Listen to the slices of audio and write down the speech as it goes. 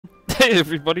Hey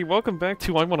everybody, welcome back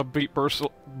to I Wanna Beat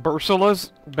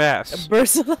Bursula's Bass.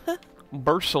 Bursula?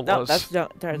 Bursula's No, that's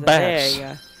not there Bass. you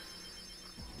go.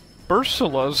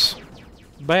 Bursula's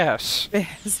Bass.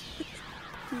 Bass.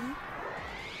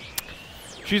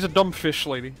 She's a dumb fish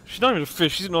lady. She's not even a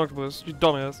fish, she's an octopus. She's a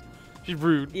dumbass. She's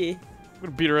rude. Yeah. I'm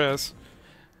gonna beat her ass.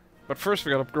 But first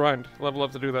we gotta grind, level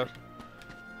up to do that.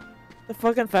 The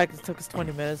fucking fact it took us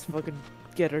 20 minutes to fucking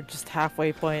get her just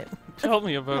halfway point. Tell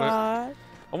me about it.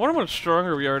 I wonder how much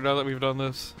stronger we are now that we've done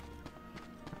this.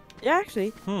 Yeah,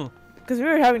 actually. Because we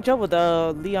were having trouble with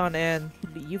Leon and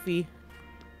Yuffie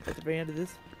at the very end of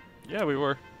this. Yeah, we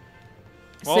were.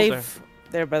 Well, Save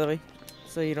there, by the way,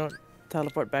 so you don't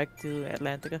teleport back to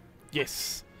Atlantica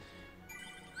yes.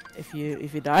 if you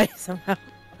die somehow.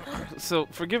 So,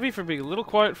 forgive me for being a little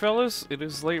quiet, fellas. It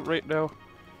is late right now.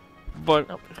 But...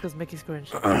 Nope, it's because Mickey's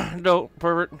cringe. no,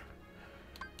 pervert.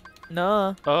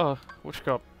 No. Which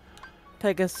cup?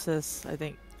 Pegasus, I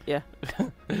think. Yeah.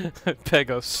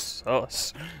 Pegasus.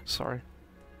 Sorry.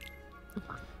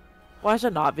 Why should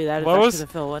it not be that? It's Why actually was- the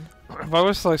Phil one. Why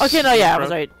was I Okay, no, so yeah, I proud- was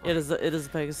right. It is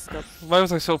Pegasus cup. Why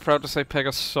was I so proud to say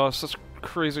Pegasus? That's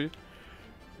crazy.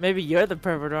 Maybe you're the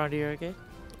pervert around here, okay?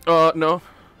 No.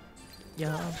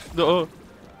 Yeah. No.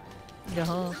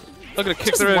 Yeah. I'm gonna kick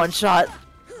Just their one ass. shot.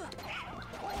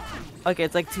 Okay,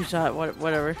 it's like 2 shot,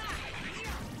 whatever.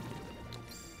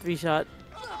 3 shot.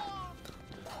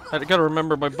 I gotta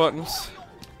remember my buttons.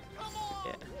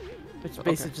 Yeah. Which is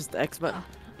basically just the X button.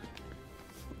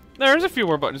 There's a few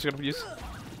more buttons you gotta use.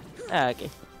 Ah, okay.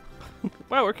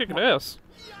 Wow, we're kicking ass.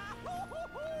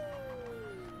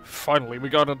 Finally, we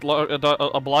got a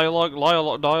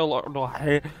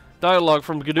dialogue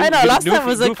from Gnu. I know, last time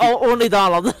was like, Goofy. oh, only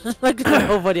Donald. Like,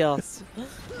 nobody else.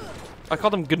 I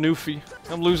called him Gnoofy.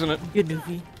 I'm losing it. Good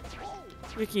newbie.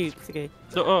 You're cute, it's okay.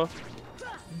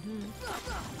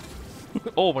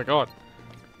 Oh my god.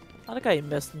 I like how you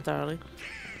missed entirely.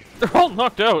 They're all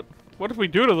knocked out. What did we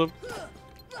do to them?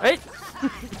 Right?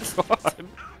 God.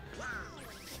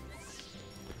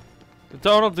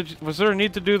 Donald, was there a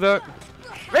need to do that?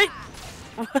 Right?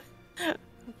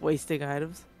 Wasting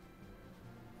items.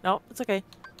 No, it's okay.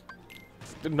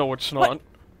 No, it's not. What?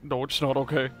 No, it's not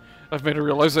okay. I've made a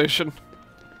realization.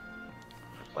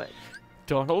 What?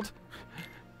 Donald?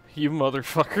 You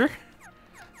motherfucker.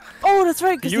 Oh, that's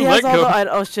right, because You he has let all go.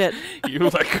 the oh shit. You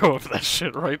let go of that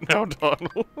shit right now,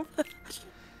 Donald.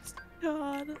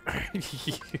 God.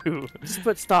 You. Just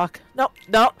put stock. No,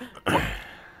 no.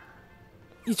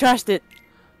 You trashed it.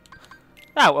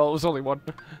 Ah, well, it was only one.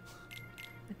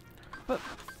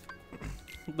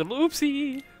 Little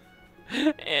oopsie.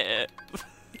 Eh.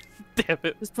 Damn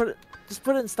it. Just put it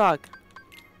in stock.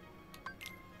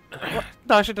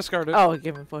 No, I should discard it. Oh,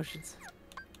 give me potions.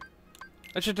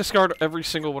 I should discard every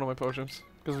single one of my potions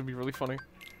because it'd be really funny.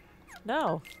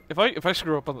 No. If I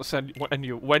screw up on the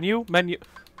menu, when you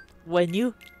When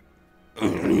you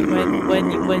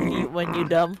when you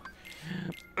dumb.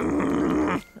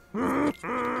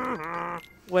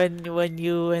 When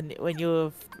you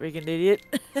a freaking idiot.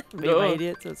 Be my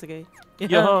idiot, so it's okay.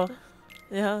 Yeah.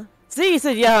 Yeah. See, you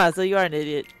said yeah, so you are an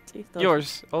idiot. See,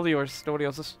 Yours, all yours, nobody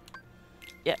else's.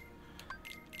 Yeah.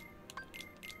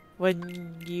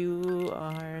 When you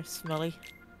are smelly.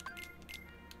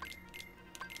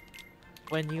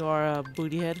 When you are a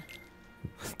booty head.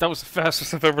 That was the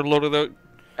fastest I've ever loaded out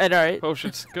And alright.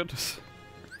 potions. Goodness.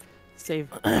 Save.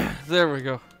 There we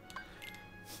go.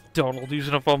 Donald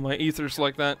using up all my ethers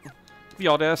like that. The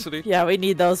audacity. Yeah, we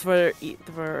need those for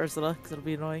Ursula, because it'll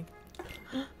be annoying.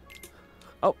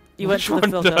 Oh, you went Which to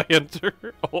the one did I filter.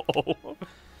 enter? Oh.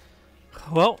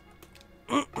 Well.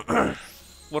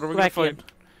 What are we gonna Back fight? in.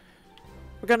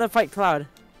 We're gonna fight Cloud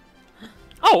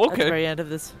Oh, at the okay. very end of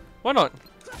this. Why not?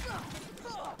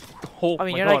 Oh I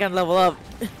mean, my you're God. not gonna level up.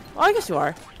 Well, I guess you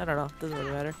are. I don't know. Doesn't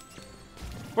really matter.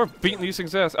 We're beating these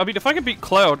things' ass. I mean, if I could beat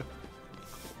Cloud,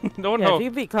 no one Yeah, knows. if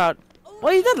you beat Cloud.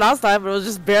 Well, you did last time, but it was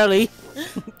just barely.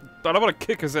 But I'm gonna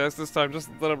kick his ass this time. Just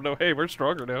let him know, hey, we're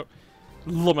stronger now.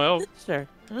 Lamau. Sure.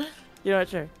 You know what?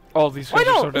 Sure. All these Why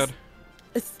guys are so no? dead.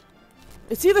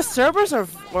 It's either Cerberus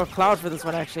or Cloud for this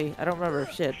one. Actually, I don't remember.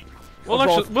 Shit. Or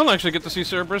both. We'll actually get to see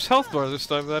Cerberus' health bar this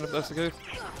time. Then, if that's the case.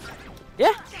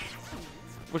 Yeah.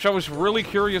 Which I was really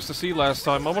curious to see last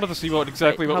time. I wanted to see what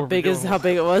exactly what How we're big doing. how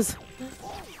big it was.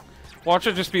 Watch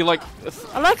it just be like.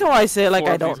 I like how I say it like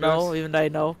Four I of these don't know, guys. even though I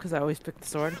know, because I always pick the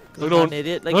sword. 'Cause No, I'm you not an don't.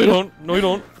 idiot. Like No, you don't. No, you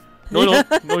don't. No, you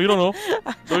don't. No, you don't know.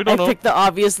 No, you don't I know. picked the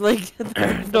obvious, like, No,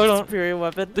 you don't. superior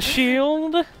weapon. The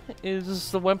shield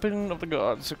is the weapon of the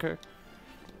gods. Okay.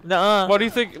 Nuh-uh. Why do you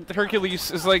think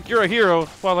Hercules is like, you're a hero,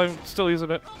 while I'm still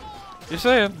using it? You're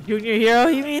saying? Junior hero,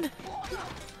 you mean?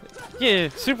 Yeah,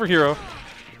 superhero.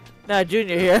 No,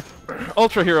 junior hero.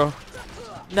 Ultra hero.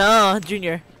 No,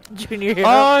 junior. Junior hero.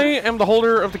 I am the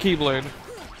holder of the Keyblade.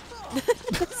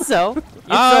 So? You're still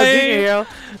a junior hero.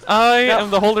 I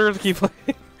am the holder of the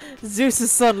Keyblade.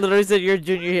 Zeus's son literally said you're a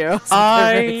junior hero. So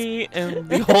I am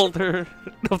the holder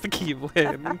of the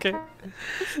Keyblade, okay?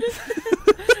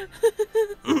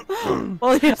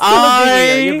 Well, you're still a junior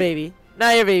hero. You're baby.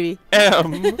 Not your baby.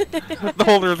 Am the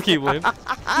holder of the Keyblade.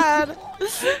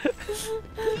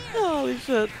 Holy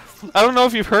shit. I don't know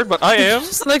if you've heard, but I am.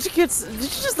 Did you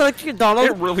just electrocute Donald?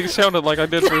 It really sounded like I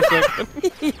did for a second.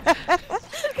 Yeah.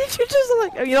 Did you just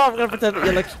like? You know, I'm gonna pretend that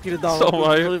you electrocuted Donald.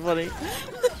 So It's really funny.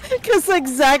 Because the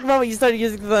exact moment you started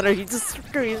using thunder, he just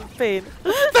screamed in pain.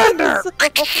 Thunder!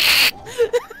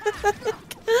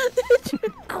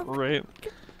 Great.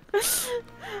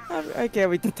 I can't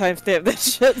wait to timestamp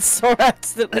this shit so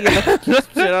accidentally electrocute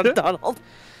shit on Donald.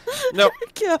 No.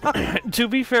 God. To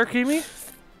be fair, Kimi,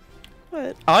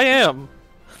 What? I am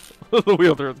the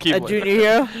wielder of the A Keyblade. junior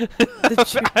hero?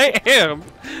 I am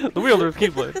the wielder of the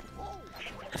Keyblade.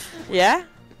 Yeah?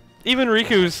 Even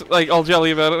Riku's like all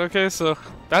jelly about it, okay? So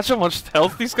that's how much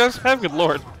health these guys have, good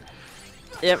lord.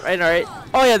 Yep, I know, right?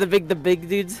 Oh yeah, the big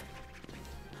dudes.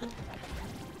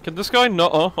 Can this guy no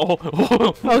Oh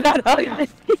god, oh god.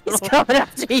 He's coming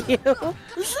after you.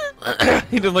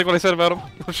 He didn't like what I said about him.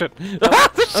 Oh shit.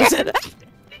 Oh shit.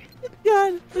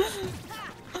 God.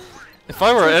 If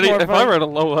I were at a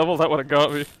low level, that would have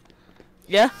got me.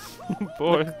 Yeah?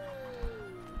 Boy.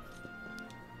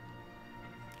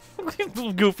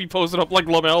 Goofy posing up like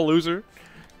Lamel loser.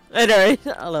 I know, right?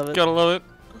 I love it. Gotta love it.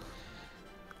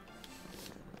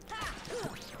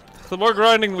 The more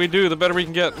grinding we do, the better we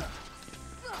can get.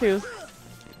 True.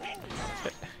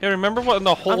 Hey, remember what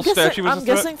the whole statue was? I'm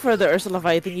guessing for the Ursula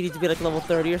fight, I think you need to be like level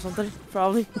 30 or something.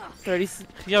 Probably. 30.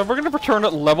 Yeah, we're gonna return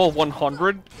at level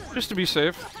 100, just to be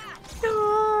safe.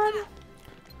 God.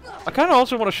 I kinda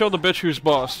also want to show the bitch who's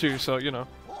boss, too, so, you know.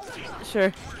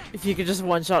 Sure. If you could just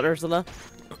one-shot Ursula.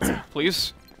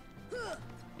 Please.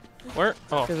 Where?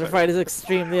 Oh. Because her fight is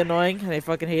extremely annoying, and I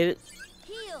fucking hate it.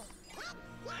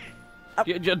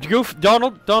 Yeah, Goof,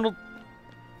 Donald.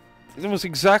 It was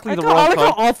exactly the I wrong like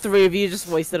how time. all three of you just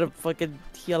wasted a fucking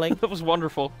healing. That was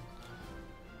wonderful.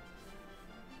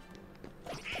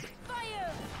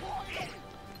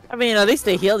 I mean, at least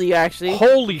they healed you, actually.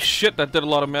 Holy shit, that did a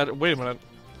lot of magic. Wait a minute.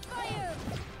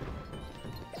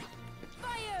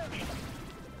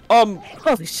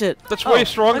 Holy shit. That's way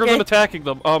stronger okay. than attacking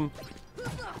them.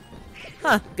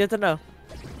 Huh, good to know.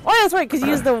 Oh, yeah, that's right, because you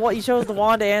used you chose the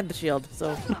wand and the shield,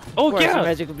 so Oh, of course yeah. your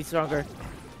magic would be stronger.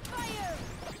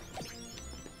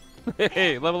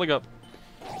 Hey, leveling up.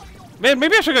 Man,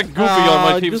 maybe I should get Goofy on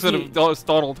my team Goofy. instead of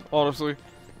Donald, honestly.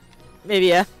 Maybe,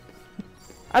 yeah.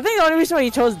 I think the only reason why he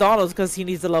chose Donald is because he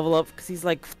needs to level up, because he's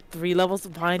like 3 levels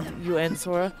behind you and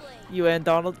Sora. You and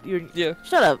Donald. Yeah.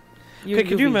 Shut up. Okay,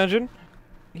 could you imagine?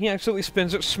 He accidentally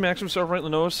spins it, smacks himself right in the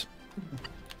nose.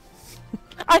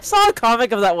 I saw a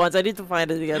comic of that once. I need to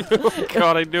find it again. Oh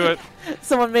god, I knew it.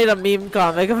 Someone made a meme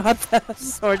comic about that.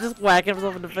 Sora just whacking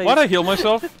himself in the face. Why'd I heal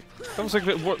myself? That was like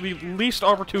the least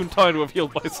opportune time to have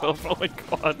healed myself. Oh my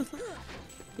god.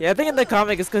 Yeah, I think in the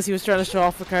comic it's because he was trying to show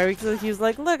off for Kyrie. Because he was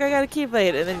like, "Look, I got a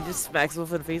Keyblade," and then he just smacks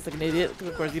himself in the face like an idiot. Because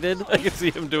of course he did. I can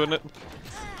see him doing it.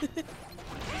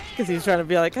 Because he was trying to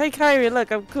be like, "Hey Kyrie,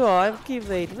 look, I'm cool. I'm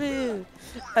Keyblade. Woo!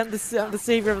 I'm the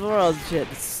savior of the world." Shit,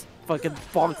 just fucking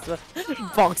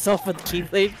bonks off with the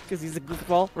Keyblade because he's a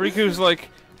goofball. Riku's like,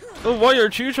 "Oh, why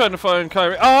aren't you trying to find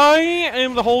Kyrie? I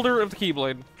am the holder of the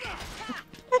Keyblade."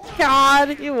 God,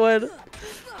 he would.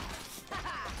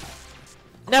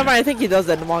 Never mind, I think he does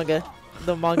that in the manga.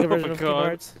 The manga version of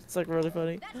Kingdomhearts. It's like really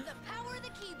funny.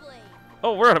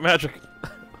 Oh, we're out of magic.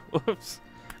 Whoops.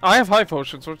 I have high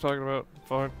potions. What are you talking about?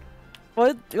 Fine.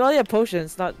 Well, yeah,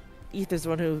 potions, not Ether's the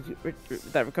one who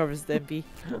that recovers the MP.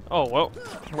 Oh well,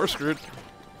 we're screwed.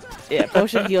 Yeah,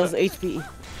 potion heals HP.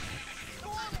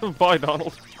 Bye,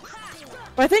 Donald.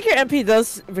 But I think your MP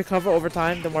does recover over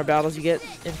time the more battles you get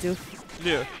into.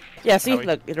 Yeah. Yeah, see, Howie.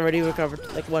 look, it already recovered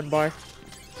like 1 bar.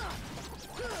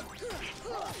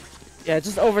 Yeah,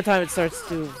 just over time it starts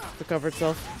to recover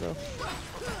itself. So.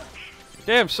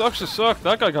 Damn, sucks to suck.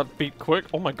 That guy got beat quick.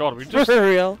 Oh my god, we just For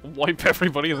real. wipe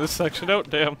everybody in this section out.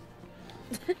 Damn.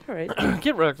 Alright.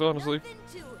 Get wrecked, honestly.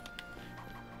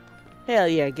 Hell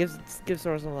yeah, give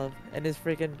Sora some love. And his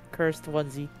freaking cursed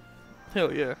onesie.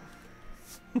 Hell yeah.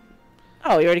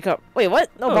 Oh, you already caught. Wait, what?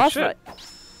 No, Oh, boss shit. fight.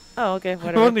 Oh, okay, Who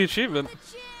whatever. won the achievement?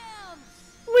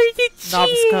 We're the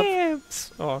Novice Cup.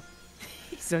 champs! Oh.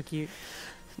 He's so cute.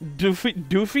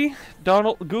 Doofy?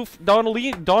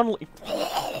 Donnelly?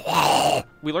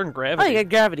 We learned Oh, gravity. you got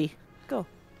gravity. go.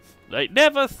 I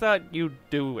never thought you'd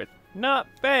do it. Not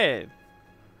bad.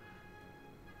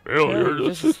 Well, Yeah, you're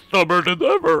just as stubborn as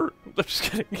ever. I'm just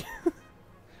kidding.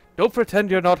 Don't pretend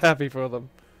you're not happy for them.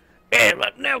 Hey,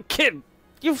 but now, kid,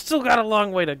 you've still got a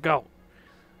long way to go.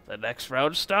 The next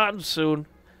round's starting soon.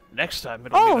 Next time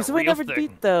it'll be the so we real never thing.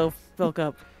 beat the Phil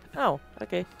Cup. Oh,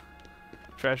 okay.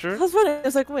 Treasure? I was wondering, I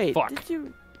was like, wait, Fuck. did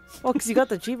you... Well, because you got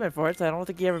the achievement for it, so I don't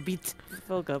think you ever beat the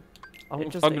Phil Cup. I'm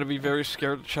Interesting. gonna be very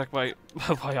scared to check my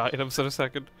my items in a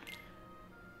second.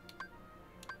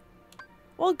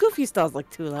 Well, Goofy still has like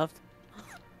 2 left.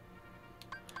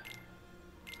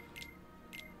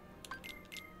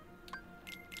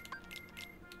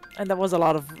 And that was a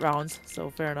lot of rounds, so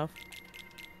fair enough.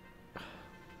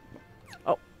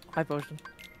 Oh, high potion.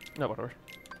 No, whatever.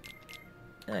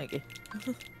 Okay.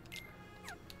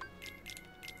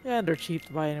 Yeah, and they're cheap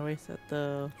to buy anyways at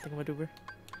the thingamajigger.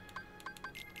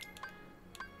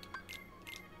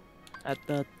 At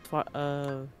the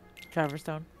Traverse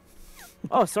Town.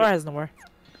 Oh, Sora has no more.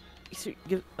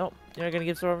 You're not gonna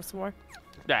give Sora some more?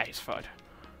 Nah, he's fine.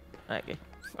 Okay.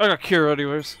 I got Cure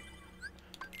anyways.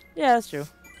 Yeah, that's true.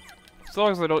 As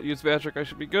long as I don't use magic, I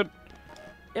should be good.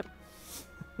 Yep.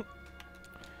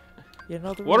 You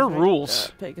know the What are right?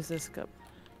 rules? Pegasus Cup.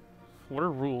 What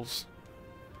are rules?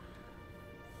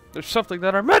 There's something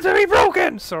that are meant to be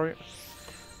broken! Sorry.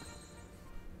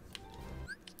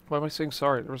 Why am I saying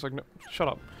sorry? There was like no... Shut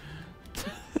up.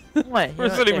 What? There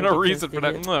wasn't even a reason for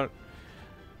that. No.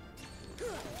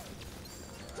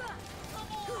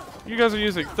 You guys are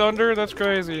using thunder? That's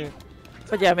crazy.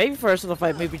 But yeah, maybe first of the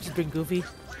fight, maybe just bring Goofy.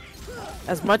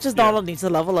 As much as Donald needs to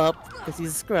level up, because he's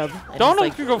a scrub. And Donald he's,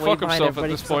 like, can go way fuck behind himself at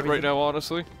everybody this for some point right reason. now,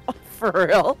 honestly. For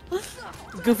real?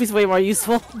 Goofy's way more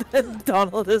useful than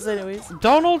Donald is anyways.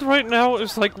 Donald right now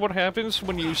is like what happens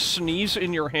when you sneeze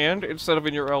in your hand instead of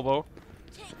in your elbow.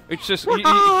 It's just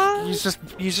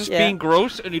he's just Yeah. being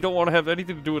gross, and you don't want to have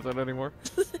anything to do with it anymore.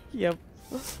 Yep.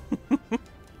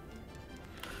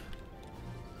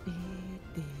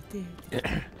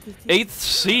 Eighth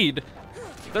seed.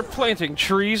 They're planting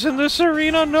trees in this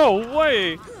arena? No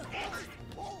way!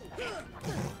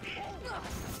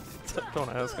 Don't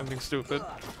ask anything stupid.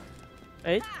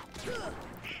 Right?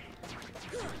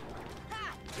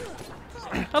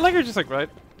 I like her just like, right?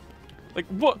 Like,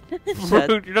 what? Shut.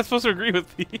 Rude, you're not supposed to agree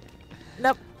with me.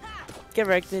 Nope. Get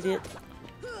wrecked, idiot.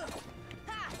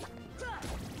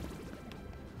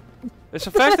 It's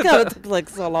the fact Look how it that took like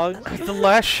so long. the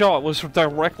last shot was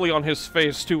directly on his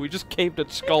face, too. We just caved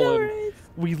its skull in. Right?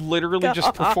 We literally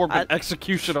just performed an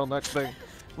execution on that thing.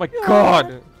 My Yeah.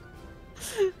 god!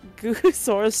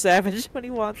 Sora's savage when he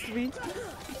wants to be.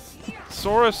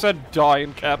 Sora said die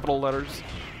in capital letters.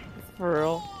 For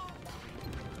real.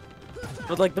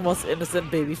 With like the most innocent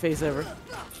baby face ever.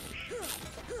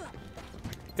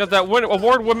 Got that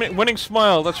award-winning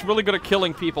smile. That's really good at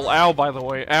killing people. Ow, by the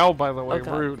way. Ow, by the way.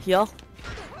 Okay. Rude. Heal.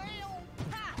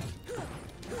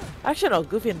 Actually, no.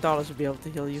 Goofy and Donald should be able to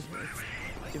heal you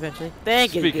eventually.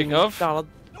 Thank you. Speaking Goofy. of. Donald.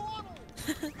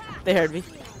 They heard me.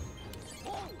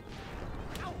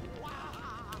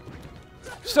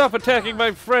 Stop attacking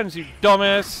my friends, you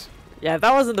dumbass! Yeah, if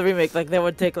that wasn't the remake, like, they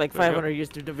would take like There you go. 500 years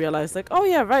to realize, like, oh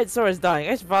yeah, right, Sora's dying.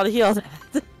 I should probably heal that.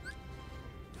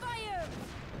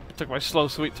 I took my slow,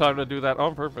 sweet time to do that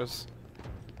on purpose.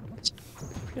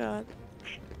 God.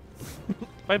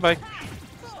 Bye-bye.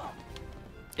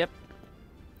 Yep.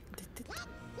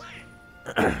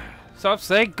 Stop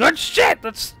saying good shit!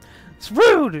 It's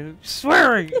rude!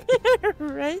 Swearing!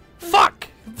 Right? Fuck!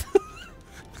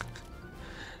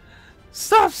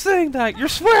 Stop saying that! You're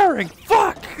swearing!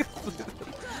 Fuck!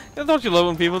 Don't you love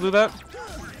when people do that?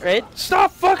 Right?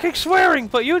 Stop fucking swearing!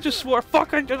 But you just swore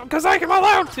fucking because I'm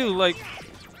allowed to! Like...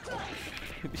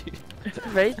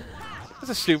 Right? That's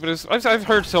the stupidest. I've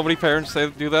heard so many parents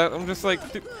do that. I'm just like,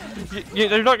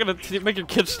 you're not gonna make your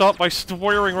kids stop by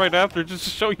swearing right after just to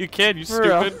show you can, you For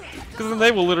real. stupid. Because then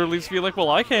they will literally just be like, well,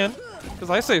 I can. Because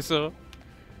I say so.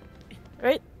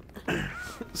 Right?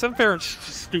 Some parents are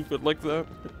just stupid like that.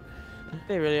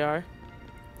 They really are.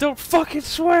 Don't fucking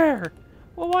swear!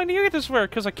 Well, why do you get to swear?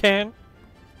 Because I can.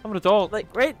 I'm an adult. Like,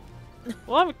 right?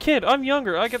 Well, I'm a kid. I'm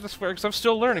younger. I get to swear because I'm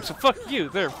still learning. So fuck you.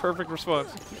 There, perfect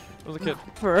response. I was a kid.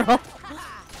 For real.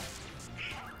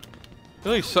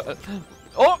 Really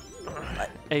oh!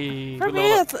 Hey, For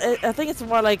me, I think it's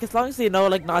more like, as long as you know,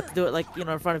 like, not to do it, like, you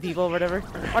know, in front of people or whatever.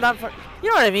 Or not for, you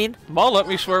know what I mean? Mom let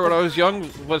me swear when I was young,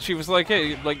 but she was like,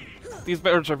 hey, like, these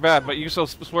words are bad, but you still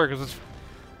swear because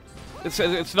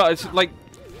it's not, it's like,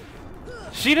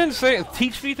 she didn't say,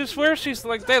 teach me to swear, she's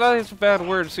like, that is a bad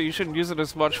word, so you shouldn't use it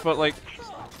as much, but like,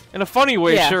 in a funny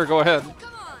way, Yeah. sure, go ahead.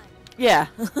 Yeah.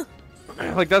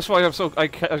 Like, that's why I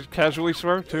casually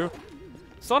swear, too.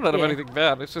 It's not out of Yeah. anything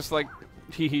bad, it's just like,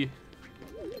 hee hee.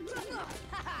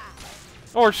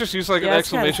 Or it's just used like an Yeah, it's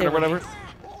kinda exclamation or same with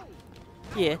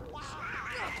whatever. Yeah.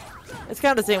 It's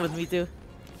kind of the same with me too.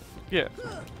 Yeah.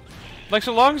 Like,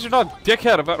 so long as you're not a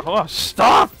dickhead about, oh,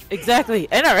 stop! Exactly.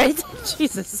 I know, right?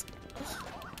 Jesus.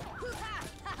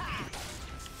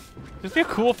 Just be a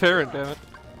cool parent, damn it.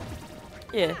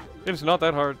 Yeah. It is not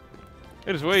that hard.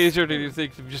 It is way easier than you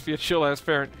think to just be a chill-ass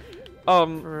parent. For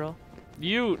real.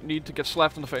 You need to get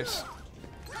slapped in the face.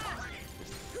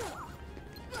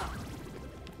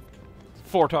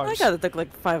 4 I times. got it took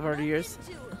like 500 years.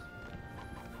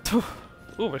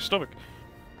 Ooh, my stomach.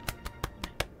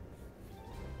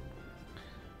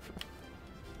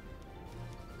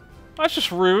 That's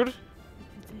just rude.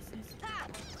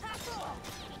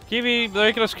 Kiwi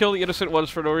making us kill the innocent ones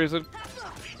for no reason.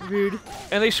 Rude.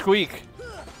 And they squeak.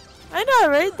 I know,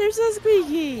 right? They're so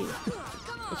squeaky.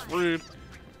 That's rude.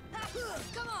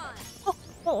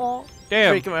 Oh,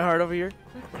 Damn. breaking my heart over here.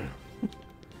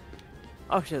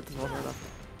 Oh shit, this won't hurt enough.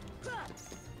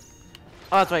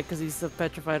 Oh, that's right, because he's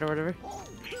petrified or whatever.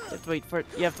 You have to wait for it.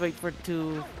 You have to wait for it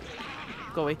to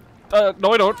go away.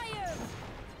 No I don't.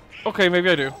 Okay, maybe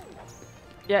I do.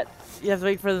 Yeah, you have to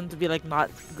wait for them to be like not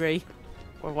gray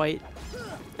or white.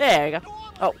 There you go.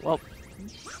 Oh well.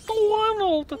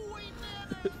 Donald!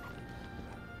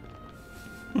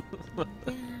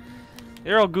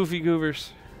 You're all goofy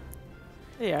goobers.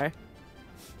 They are.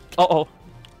 Uh-oh.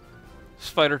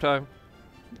 Spider time.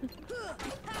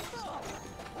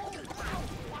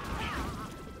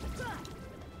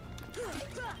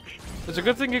 It's a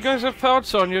good thing you guys have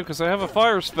pounce on you, because I have a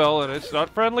fire spell and it's not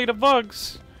friendly to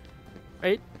bugs.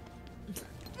 Right?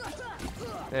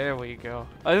 There we go.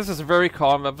 This is a very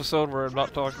calm episode where I'm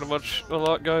not talking a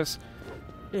lot, guys.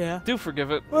 Yeah. Do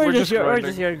forgive it. We're just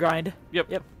grinding. here to grind. Yep.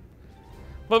 Yep.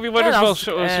 But we might And as well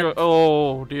also- show us your.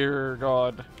 Oh dear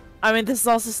God. I mean, this is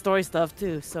also story stuff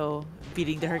too, so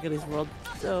beating the Hercules world.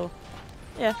 So,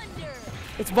 yeah,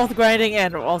 it's both grinding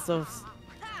and also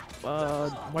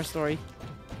more story.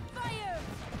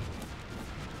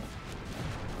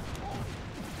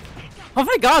 Oh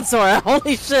my God, Sora!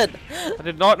 Holy shit! I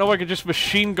did not know I could just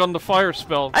machine gun the fire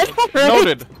spell. I know, right?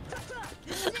 Noted.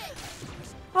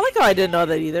 I like how I didn't know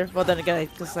that either. But then again,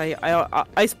 because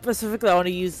I specifically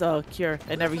only use Cure.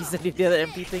 I never use any of the other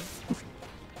MP things.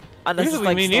 Unless it's Usually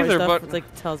like me story neither, stuff, but- it,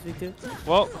 like tells me to.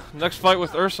 Well, next fight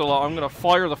with Ursula, I'm gonna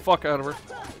fire the fuck out of her.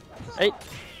 Right?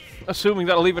 Assuming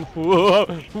that'll even. Whoa,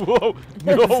 whoa,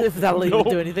 no, If that'll no.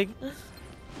 even do anything.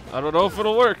 I don't know if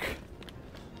it'll work.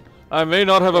 I may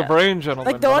not have a Yeah. brain,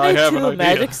 gentlemen, Like the but I only have an two idea.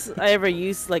 magics I ever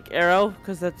use, like arrow,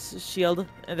 because that's shield,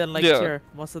 and then like Yeah. cure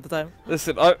most of the time.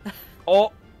 Listen,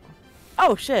 oh,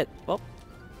 Oh shit! Well,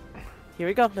 here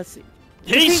we go. Let's see.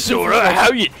 hey Beat Yuffie Sora, first.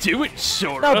 how you doing,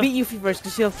 Sora? No, beat Yuffie first,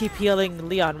 because she'll keep healing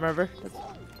Leon. Remember?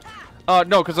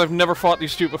 No, because I've never fought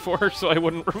these two before, so I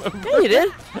wouldn't remember. Yeah, you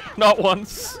did. Not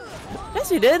once. Yes,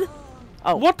 you did.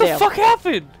 Oh, What the damn. fuck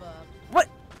happened? What?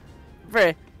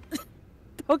 Bruh.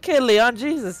 Okay, Leon.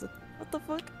 Jesus. What the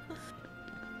fuck?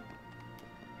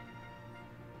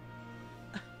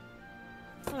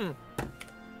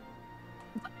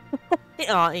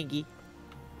 Aw, Ingy.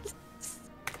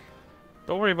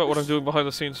 Don't worry about what I'm doing behind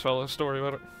the scenes, fellas. Don't worry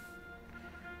about it.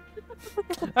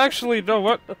 Actually, no,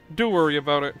 what? Do worry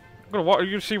about it. I'm gonna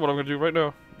you see what I'm gonna do right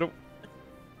now. Don't.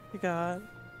 God.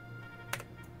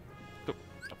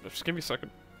 Just give me a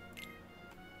second.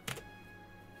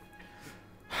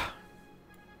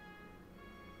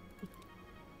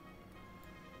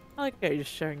 I like how you're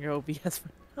just sharing your OBS.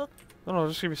 No,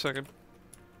 just give me a second.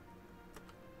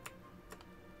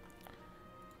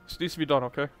 This needs to be done,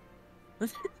 okay?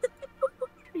 What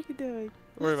are you doing?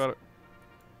 Don't worry about it.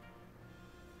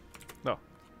 No.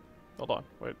 Hold on,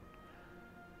 wait.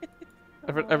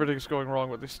 Everything's going wrong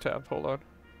with this tab. Hold on.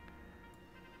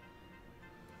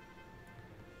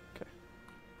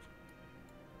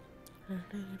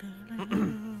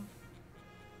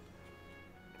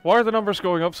 Why are the numbers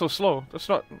going up so slow? That's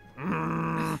not...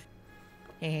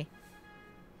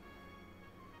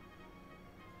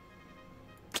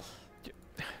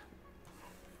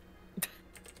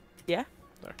 Yeah?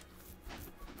 There.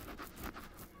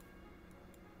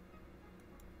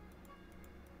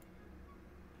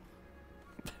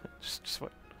 just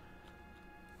wait.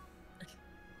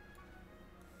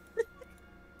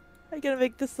 I gotta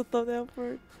make this the thumbnail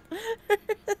for it.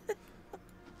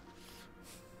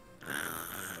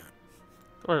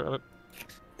 Don't worry about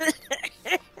it.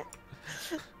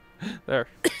 There.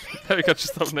 There we got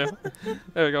your thumbnail.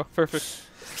 There we go. Perfect.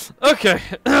 Okay.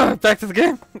 Back to the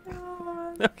game.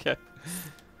 Okay.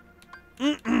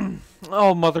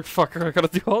 Oh, motherfucker, I gotta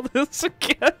do all this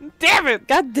again. Damn it!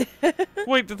 God damn.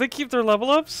 Wait, did they keep their level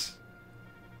ups?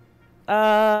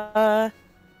 I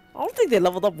don't think they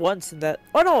leveled up once in that.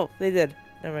 Oh no, they did.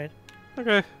 Never mind.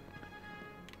 Okay.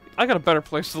 I got a better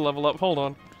place to level up. Hold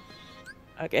on.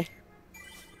 Okay.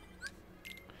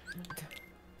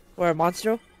 Where,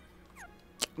 Monstro?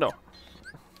 No.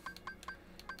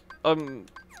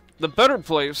 The better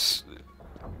place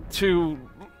to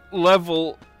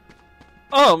level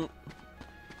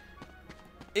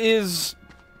is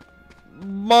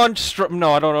Monstrum.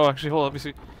 No, I don't know actually. Hold on, let me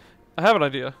see. I have an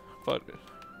idea, but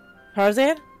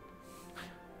Tarzan?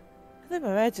 I think my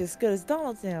magic's as good as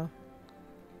Donald's now.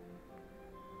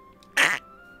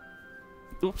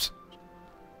 oops.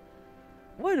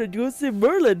 Why don't you go see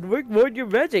Merlin? Work more on your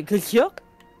magic, yuck.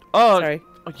 Sorry.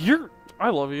 I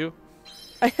love you.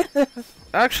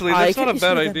 Actually, that's not a bad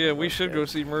should've idea. done We that. should go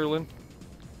see Merlin.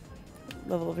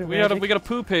 Level up your We magic. got a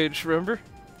poo page, remember?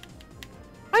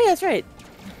 Oh yeah, that's right.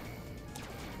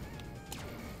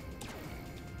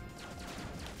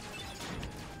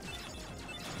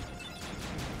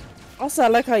 Also, I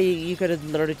like how you could have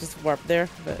literally just warped there,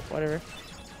 but whatever.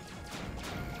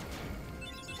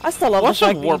 I still love What's the a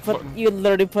fact that warp button? you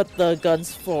literally put the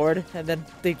guns forward and then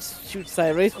they just shoot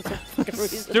sideways for some fucking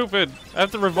reason. Stupid. I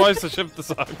have to revise the ship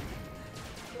design.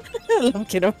 I love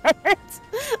Kingdomhearts.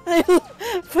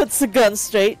 I puts the gun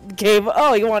straight. Game.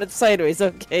 Oh, you want it sideways?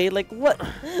 Okay. Like what?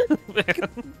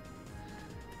 Man.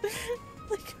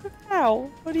 Like how?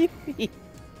 What do you mean?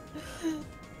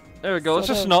 There we go. Let's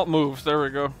So just dumb. not move. There we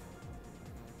go.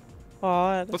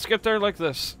 Aw, Let's get there like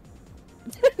this.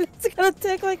 it's gonna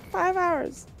take like 5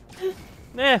 hours.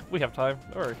 Nah, we have time.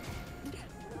 Don't worry.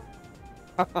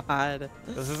 God.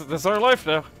 This is our life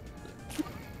now.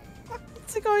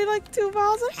 It's going like 2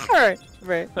 miles an hour.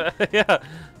 Right. Yeah.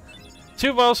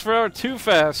 2 miles per hour, too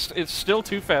fast. It's still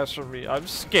too fast for me. I'm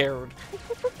scared.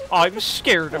 I'm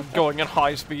scared of going at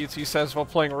high speeds, he says while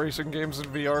playing racing games in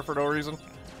VR for no reason.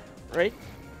 Right?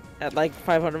 At like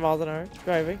 500 miles an hour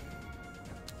driving.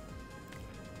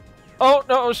 Oh,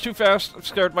 no, it was too fast. I'm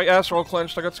scared. My ass roll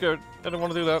clenched. I got scared. I didn't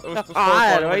want to do that. It was the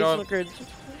God, oh why my you God. so cringe?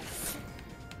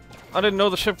 I didn't know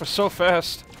the ship was so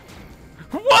fast.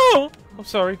 Whoa! I'm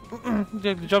sorry.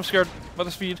 Jump scared by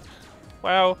the speed.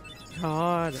 Wow.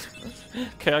 God.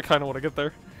 Okay, I kind of want to get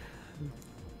there.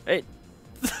 Hey.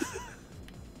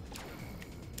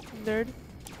 Nerd.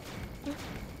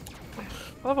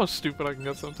 I love how stupid I can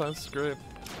get sometimes. It's great.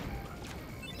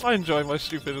 I enjoy my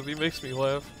stupidity. It makes me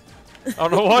laugh. I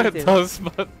don't know why Me it too. does,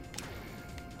 but...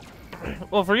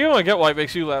 Well, for you, I get why it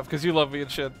makes you laugh, because you love me and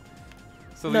shit.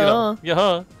 So, No. you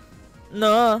know,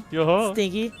 No. yeah,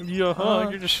 Stinky. yeah, No.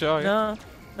 you're just shy. No.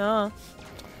 No.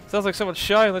 Sounds like someone's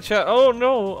shy in the chat. Oh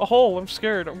no, a hole, I'm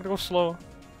scared. I'm gonna go slow.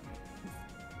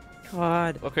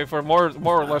 God. Okay, for more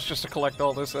or less just to collect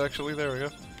all this, actually. There we go.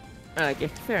 Okay,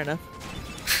 fair enough.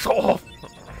 Oh.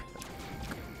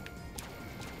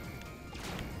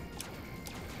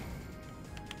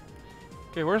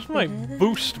 Okay, where's my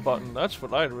boost button? That's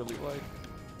what I'd really like.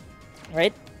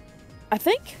 Right? I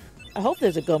think. I hope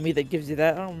there's a gummy that gives you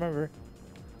that. I don't remember.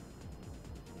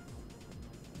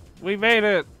 We made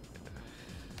it!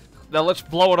 Now let's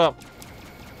blow it up.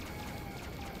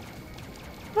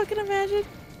 Fucking imagine.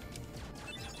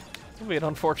 It'll be an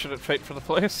unfortunate fate for the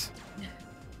place.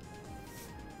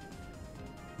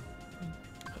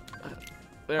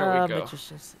 There we go.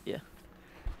 Magicians. Yeah.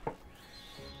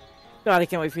 God, I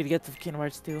can't wait for you to get to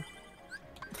Kingdomhearts 2.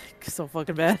 So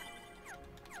fucking bad.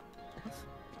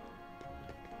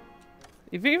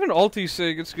 If even Alti's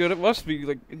saying it's good, it must be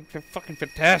like fucking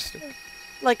fantastic.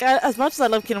 Like, as much as I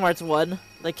love Kingdom Hearts 1,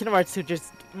 like, Kingdom Hearts 2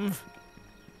 just...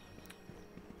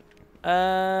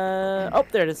 Oh,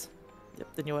 there it is. Yep,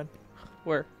 the new one.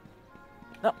 Where?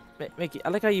 No, Mickey, I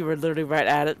like how you were literally right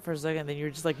at it for a second, then you were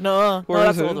just like, no, Where no,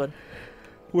 is that's the it? old one.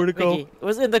 Where'd it Mickey, it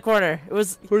was in the corner. It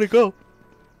was... Where'd it go?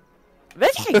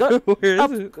 Mickey, go Where is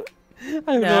up. it? I have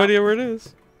no No. idea where it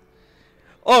is.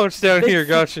 Oh, it's down here.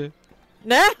 Gotcha.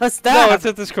 No, it's No, that. it's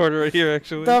at this corner right here,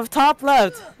 actually. The top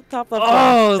left. Top left.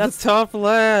 Oh, that's the top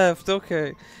left.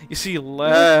 Okay. You see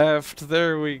left.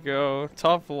 There we go.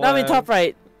 Top left. no, I mean top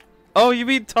right. Oh, you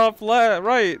mean top left.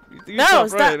 Right. You No, top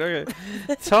it's right. not-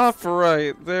 Okay. Top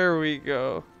right. There we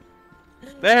go. You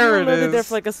There were it literally is. there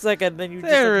for like a second, then you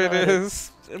There just it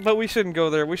is. But we shouldn't go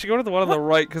there. We should go to the one on the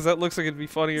right, because that looks like it'd be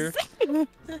funnier.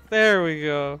 There we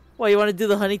go. What, you want to do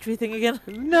the honey tree thing again?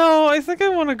 No, I think I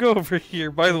want to go over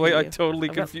here. By the way, I Yeah. totally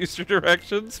I'm not- confused your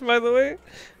directions, by the way.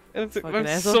 And Fucking I'm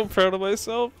asshole. so proud of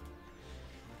myself.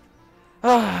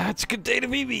 Ah, it's a good day to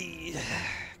be me.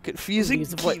 Confusing.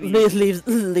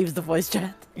 Leaves the voice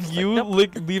chat. You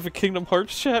Like, nope. leave a Kingdom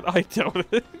Hearts chat? I doubt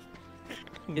it.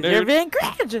 You're being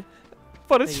cringe.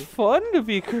 But it's fun to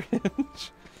be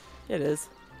cringe. It is.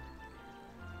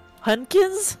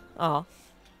 Hunkins? Aw.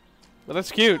 Well,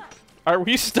 that's cute. Are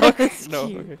we stuck? That's no.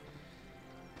 cute. Okay.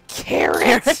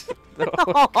 Carrots.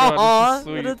 Oh, God, this is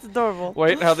sweet. That's adorable.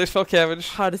 Wait, how they spell cabbage?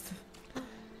 How does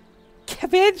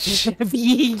Cabbage.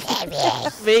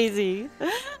 Amazing.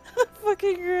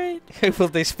 Fucking great. Will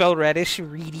they spell radish?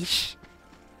 Radish.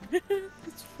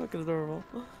 It's fucking adorable.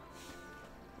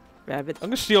 Rabbit. I'm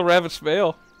gonna steal Rabbit's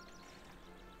mail.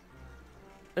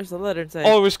 There's a letter inside.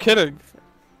 Oh, I was kidding.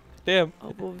 Damn.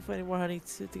 Oh, we'll be finding more honey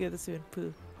together soon.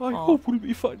 Pooh. I Aw. hope we'll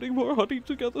be finding more honey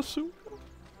together soon.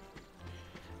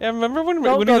 Yeah, remember when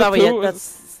Don't Winnie go the that way Pooh yet. was- That's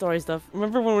story stuff.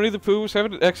 Remember when Winnie the Pooh was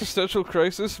having an existential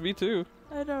crisis? Me too.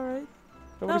 I know, right?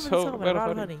 Nobody's Nobody's home home. about I'm out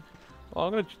of honey. honey. Oh,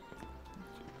 I'm gonna.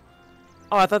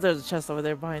 Oh, I thought there was a chest over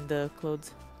there behind the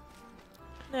clothes.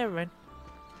 Never mind.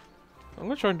 I'm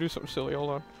gonna try and do something silly.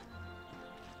 Hold on.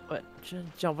 What?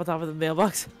 Jump on top of the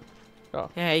mailbox?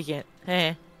 Oh. Yeah, you can't.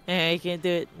 You can't do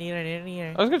it.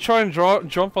 Neither. I was gonna try and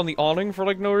jump on the awning for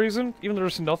like no reason, even though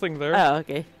there's nothing there. Oh,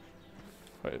 okay.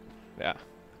 Wait, yeah.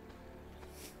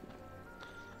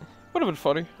 Would have been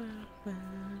funny,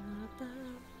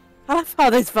 I love how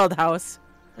they spelled house.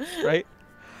 right?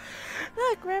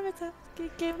 Look, Rabbit's house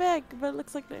came back, but it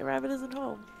looks like the rabbit isn't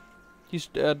home. He's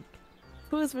dead.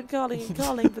 Who's been calling and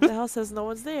calling, but the house says no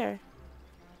one's there.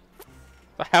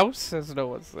 The house says no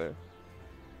one's there.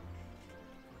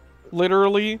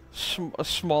 Literally, as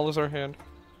small as our hand.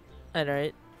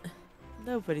 Alright.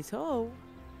 Nobody's home.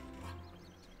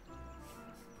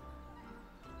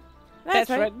 That's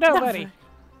right, nobody.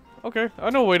 Okay, I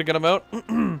know a way to get him out.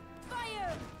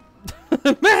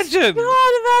 Imagine!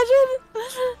 God,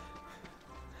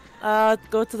 imagine!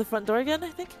 Go to the front door again, I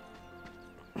think.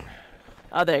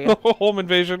 Oh, there you go. Home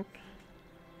invasion.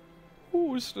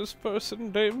 Who is this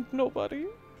person named Nobody?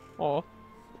 Aw.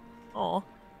 Oh.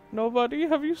 Nobody?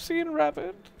 Have you seen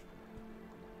Rabbit?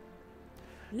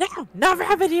 No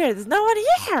rabbit here. There's no one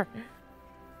here.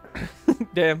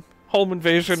 Damn. Home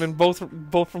invasion and both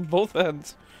from both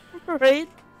ends. Right?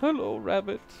 Hello,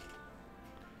 Rabbit.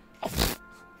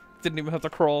 Didn't even have to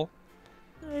crawl.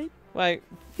 Right. Like,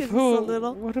 It's who? so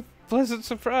little. What a pleasant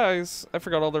surprise. I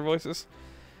forgot all their voices.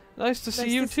 Nice to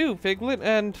see you too, Piglet,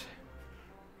 and...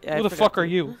 Yeah, who the fuck are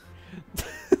you?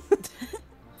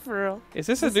 For real. Is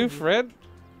this a new friend?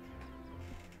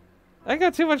 I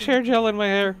got too much hair gel in my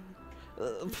hair.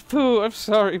 Pooh, I'm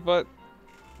sorry, but...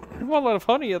 I want a lot of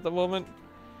honey at the moment.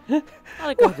 I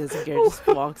like how he doesn't care, just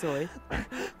walks away.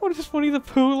 What is this Winnie the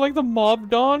Pooh, like the mob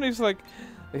don? He's like,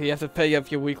 you have to pay up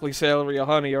your weekly salary of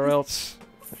honey or else...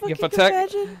 you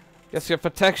Imagine. That's your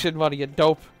protection money, you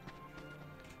dope.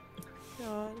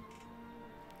 God.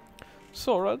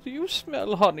 Sora, do you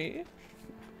smell honey?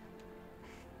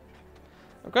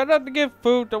 I've got nothing to give,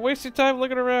 Pooh. Don't waste your time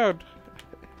looking around.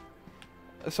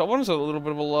 Someone's a little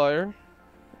bit of a liar.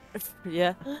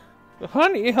 Yeah.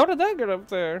 Honey, how did that get up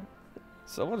there?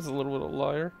 Someone's a little bit of a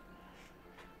liar.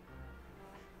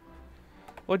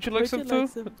 Would you like some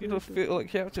food? You don't feel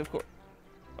like you have to, of course.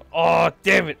 Oh,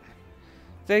 damn it.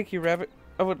 Thank you, Rabbit.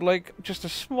 I would like just a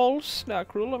small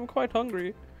snack roll. I'm quite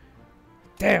hungry.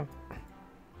 Damn.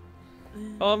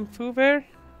 Pooh Bear?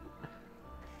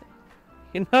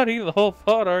 You're not eating the whole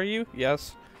pot, are you?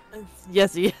 Yes.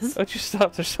 Yes, he is. Don't you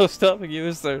stop. They're so stopping you,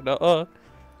 is there? No.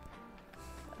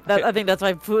 I think that's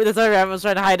why Rabbit was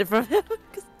trying to hide it from him.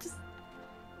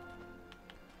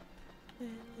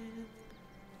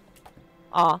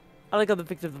 Aw, I like how the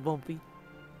picture of the bumpy.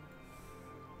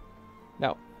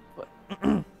 No.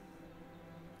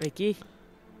 Mickey.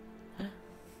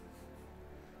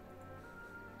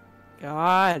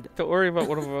 God. Don't worry about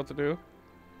what I'm about to do.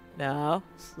 No.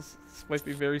 This might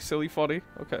be very silly funny.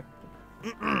 Okay.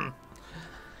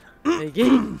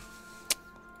 Mickey.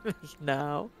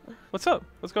 No. What's up?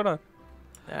 What's going on?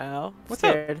 No. What's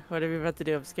up? Scared. Whatever you're about to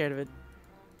do, I'm scared of it.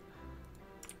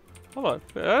 Hold on.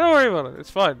 Don't worry about it. It's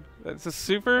fine. It's a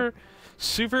super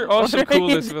awesome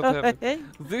coolness about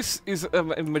him. This is a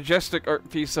majestic art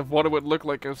piece of what it would look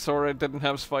like if Sora didn't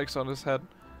have spikes on his head.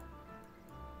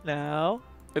 No.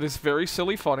 It is very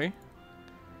silly funny.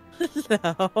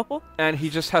 No. And he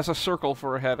just has a circle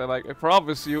for a head, and I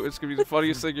promise you it's gonna be the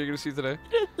funniest thing you're gonna see today.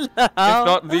 No. If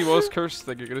not the most cursed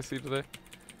thing you're gonna see today.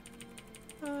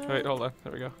 Wait, hold on.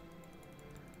 There we go.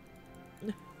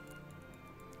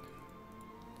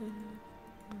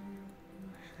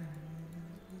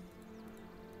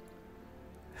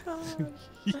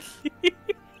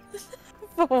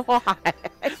 Why?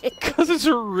 Because it's is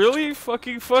really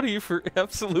fucking funny for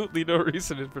absolutely no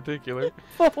reason in particular.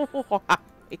 Why?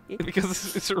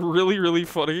 Because it's really, really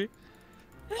funny.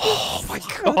 Oh my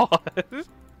god!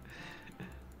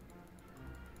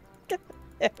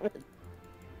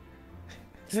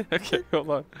 Okay, hold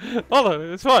on. Hold on,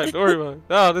 it's fine, don't worry about it.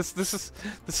 No, this is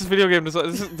video game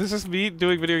design. This is me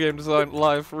doing video game design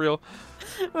live for real.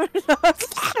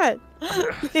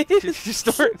 Just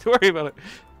don't worry about it.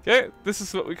 Okay, this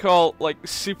is what we call like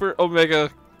super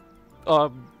omega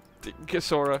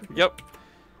Gisora. Yep.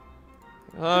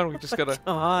 We just gotta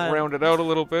round it out a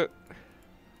little bit.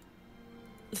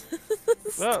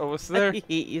 Oh, what's there? I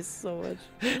hate you so much.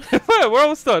 Wait, we're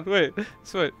almost done. Wait,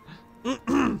 just wait.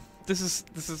 This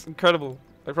is incredible.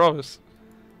 I promise.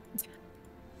 I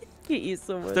hate you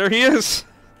so much. There he is.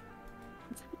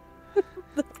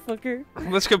 The fucker.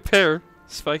 Let's compare.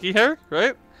 Spiky hair,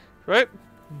 right? Right?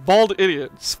 Bald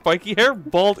idiot. Spiky hair,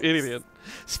 bald idiot.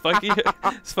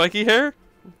 Spiky hair,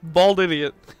 bald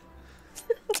idiot.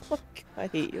 Oh, I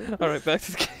hate you. All right, back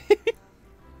to the game.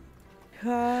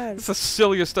 God. It's the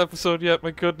silliest episode yet.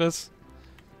 My goodness.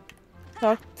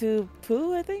 Talk to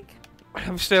Pooh, I think.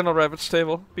 I'm staying on Rabbit's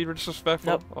table. Be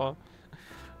disrespectful. Nope. Oh.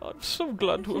 I'm so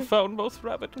glad to have found both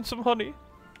rabbit and some honey.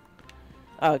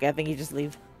 Oh, okay, I think you just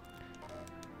leave.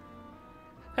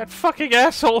 That fucking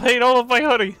asshole ate all of my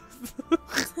honey.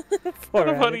 Poor Out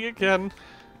of rabbit. honey again.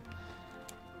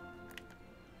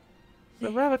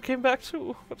 The rabbit came back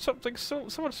too, but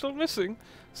someone's still missing.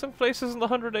 Some places in the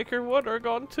 100-acre wood are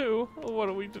gone too. Oh,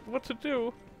 what to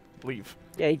do? Leave.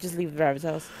 Yeah, you just leave the rabbit's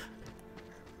house.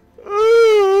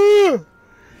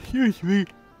 Excuse me.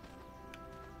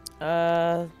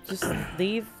 Just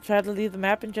leave. Try to leave the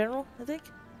map in general, I think.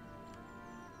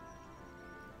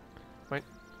 Wait.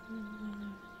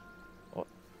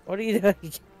 What are you doing?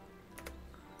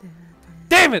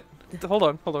 Damn it! Hold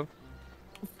on. What are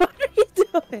you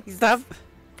doing? Stop.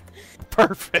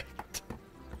 Perfect.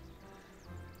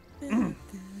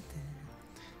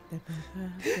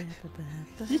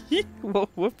 Whoa,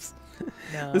 whoops.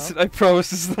 No. Listen, I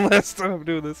promise this is the last time I'm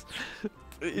doing this.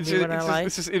 It's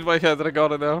just in my head that I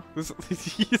got it now. It's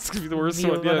gonna be the worst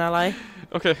one yet. Lie?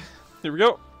 Okay, here we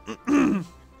go.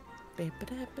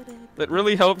 That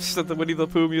really helps that the Winnie the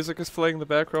Pooh music is playing in the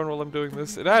background while I'm doing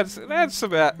this. It adds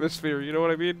some atmosphere, you know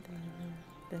what I mean?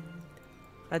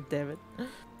 God damn it.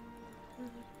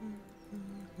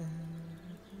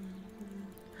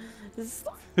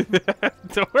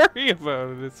 Don't worry about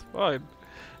it, it's fine.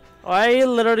 Why are you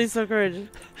literally so cringe?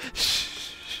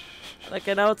 Like,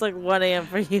 I know it's like 1 AM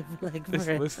for you, but like,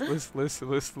 Listen.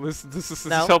 This is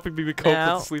No. helping me cope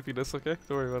No. with sleepiness, okay?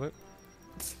 Don't worry about it.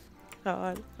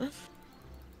 God.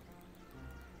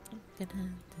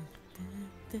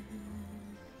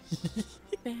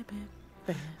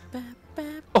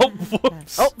 Oh,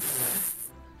 whoops! Oh!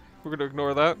 We're gonna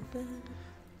ignore that. We're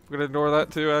gonna ignore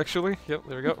that too, actually. Yep,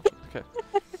 there we go. Okay.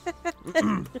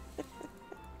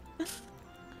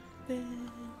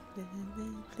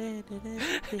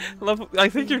 I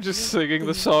think you're just singing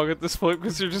the song at this point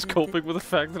because you're just coping with the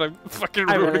fact that I'm fucking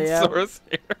I ruined really am. Sora's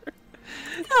hair.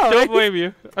 No, Don't blame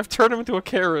you. I've turned him into a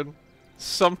Karen.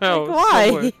 Somehow. like,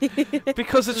 why? Somewhere.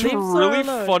 Because it's Leave Sora really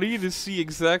alone. funny to see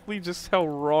exactly just how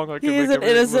wrong I can He make is an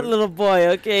everything innocent look. little boy,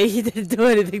 okay? He didn't do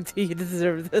anything to you to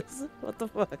deserve this. What the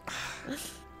fuck?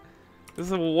 This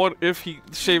is what if he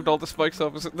shaved all the spikes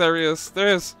off. There he is. There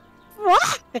he is.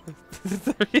 What? There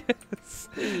he is.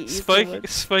 Please,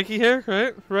 Spiky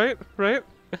hair, right?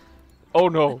 Oh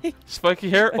no.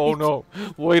 Spiky hair? Oh no.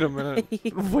 Wait a minute.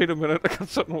 Wait a minute. I got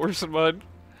something worse in mind.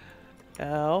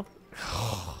 No.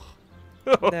 Oh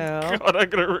No. god, I'm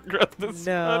gonna regret this.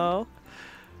 No.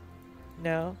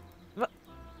 No.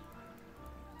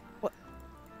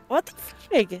 What the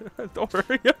frig? Man. Don't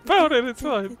worry about it, it's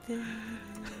fine.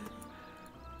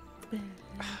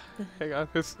 Hang on,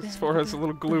 his forehead's a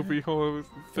little gloopy. Hold on,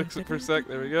 fix it for a sec.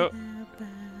 There we go.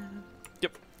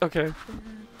 Yep, okay.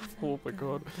 Oh my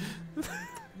god.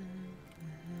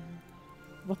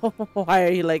 Why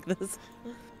are you like this?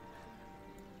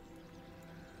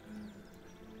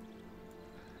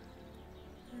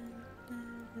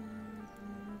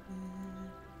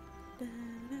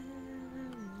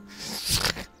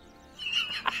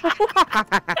 Are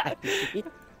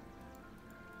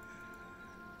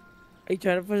you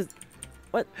trying to put his...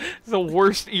 What? The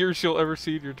worst ears you'll ever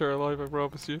see in your entire life, I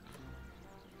promise you.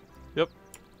 Yep.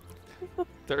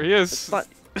 There he is. What?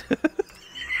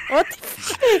 What the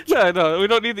fuck? Yeah, no, we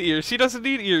don't need the ears. She doesn't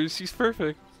need ears. She's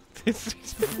perfect. She's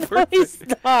No, perfect. he's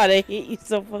not. I hate you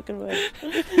so fucking much.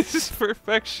 This is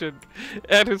perfection.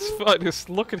 At its finest.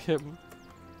 Look at him.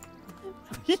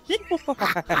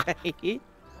 Why?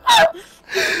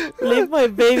 Leave my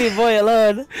baby boy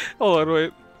alone. Hold on,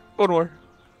 wait. One more.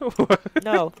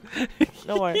 No.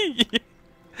 No more.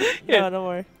 No, no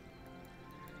more.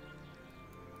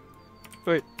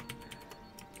 Wait.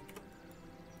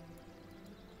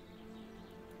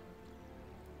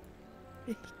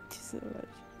 Thank you so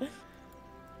much.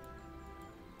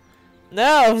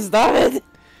 No, stop it.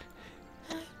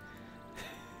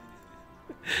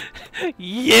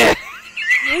 Yeah!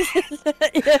 Ew.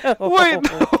 Wait,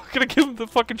 no! I'm gonna give him the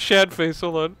fucking shad face,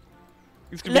 hold on.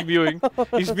 He's gonna be mewing.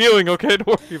 He's mewing, okay? Don't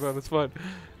worry about it, it's fine.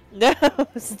 No,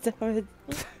 stop it.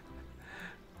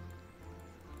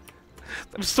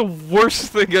 That's the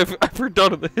worst thing I've ever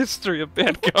done in the history of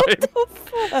mankind. What the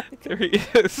fuck? There he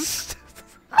is.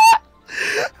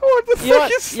 What the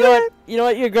fuck is that? You know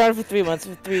what? You're gone for 3 months,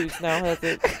 for 3 weeks now. That's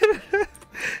it.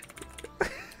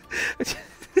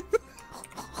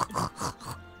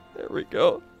 There we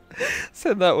go.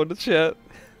 Send that one to chat.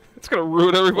 It's gonna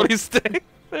ruin everybody's day.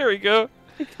 There we go.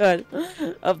 Good.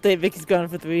 Update: Vicky's gone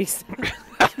for 3 weeks.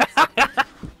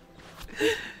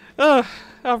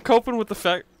 I'm coping with the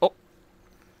fact. Oh.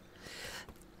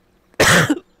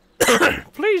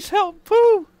 Please help,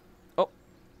 Pooh! Oh.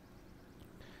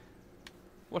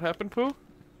 What happened, Pooh?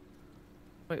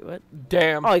 Wait, what?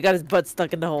 Damn. Oh, he got his butt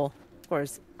stuck in the hole. Of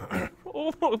course.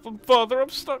 Oh, father, I'm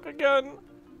stuck again.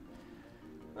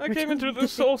 I came into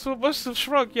this hole, so it must have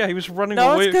shrunk. Yeah, he was running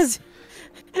away. It's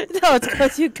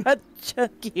because you got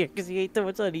chunkier because you ate too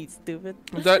much honey, stupid.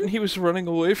 That and he was running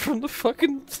away from the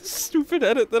fucking stupid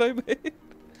edit that I made.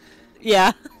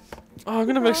 Yeah. Oh, I'm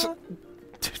gonna mix it.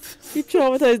 You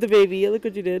traumatized the baby. Look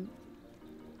what you did.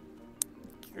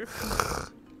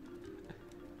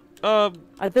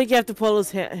 I think you have to pull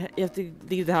his hand. You have to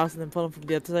leave the house and then pull him from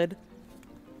the other side.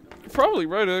 You're probably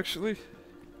right, actually.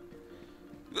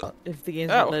 If the game's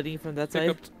not letting you from that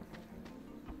side.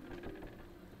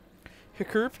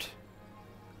 Hiccuped.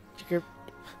 Hiccup.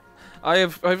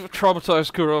 I've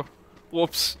traumatized Kuro.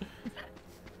 Whoops.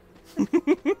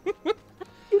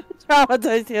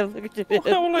 Traumatized him. Look what you did.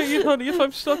 How will I eat honey if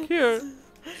I'm stuck here?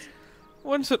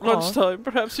 Once at lunchtime,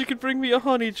 perhaps you could bring me a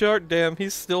honey jar. Damn,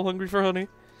 he's still hungry for honey.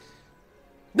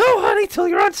 No honey till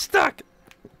you're unstuck!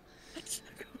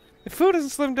 If food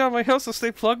doesn't slim down, my house will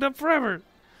stay plugged up forever.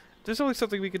 There's only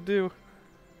something we could do.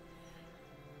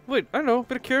 Wait, I know. A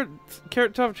bit of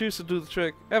carrot top juice will do the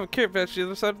trick. I have a carrot patch the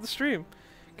other side of the stream.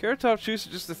 Carrot top juice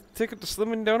is just a ticket to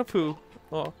slimming down a poo.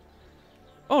 Oh.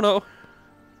 Oh no.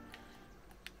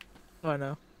 Oh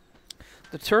no.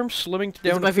 The term slimming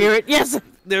down. He's my favorite. Yes.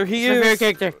 There he He's is. my favorite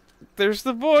character. There's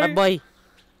the boy. My boy.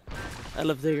 I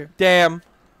love Tigger. Damn.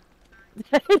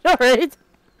 Alright.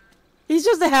 He's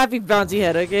just a happy bouncy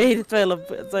head, okay? That's why I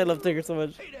love Tigger so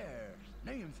much. Hey there,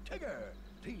 name's Tigger.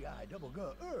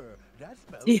 T-I-double-G-R. That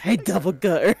spells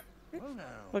T-I-double-G-R. Well now,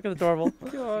 Fucking adorable. I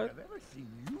don't think I've ever seen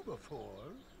you before.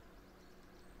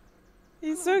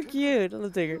 He's so cute. I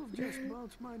love Tigger. You've just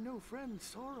bounced my new friend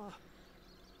Sora.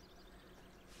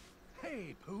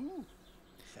 Hey, Pooh.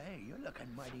 Say, you're looking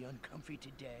mighty uncomfy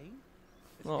today.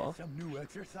 Is there some new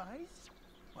exercise?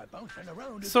 Why, bouncing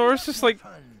around is Sora's just like,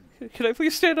 fun. can I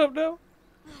please stand up now?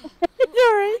 Alright.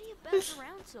 Why do you bounce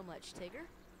around so much, Tigger?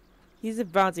 He's a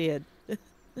bouncy head.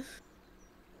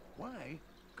 Why?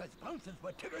 Because bouncing's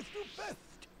what Tiggers do best.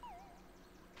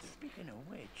 Speaking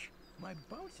of which, my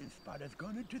bouncing spot has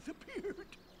gone and disappeared.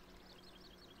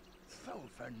 So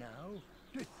for now,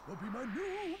 this will be my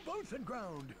new bouncing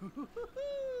ground.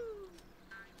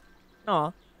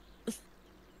 Aw.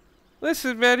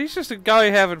 Listen, man, he's just a guy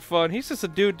having fun. He's just a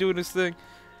dude doing his thing.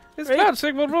 His Right.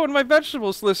 bouncing will ruin my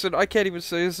vegetables. Listen, I can't even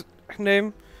say his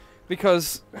name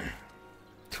because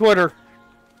Twitter.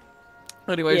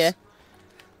 Anyways, Yeah.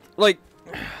 like,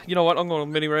 you know what? I'm going to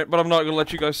mini rant, but I'm not going to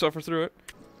let you guys suffer through it.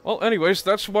 Well, anyways,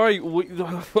 that's why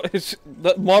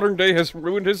that modern day has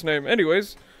ruined his name.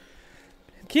 Anyways,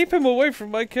 keep him away from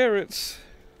my carrots.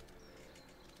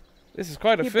 This is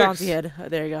quite a Keep fix. bouncy head. Oh,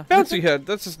 there you go. Bouncy head.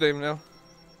 That's his name now.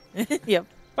 Yep.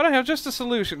 But I have just a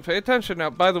solution. Pay attention now.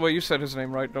 By the way, you said his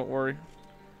name right. Don't worry.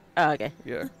 Oh, okay.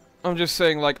 Yeah. I'm just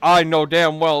saying, like, I know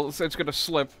damn well it's gonna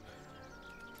slip.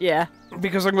 Yeah.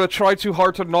 Because I'm gonna try too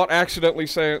hard to not accidentally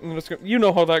say it, and it's gonna, you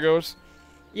know how that goes.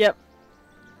 Yep.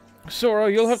 Sora,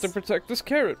 you'll have to protect this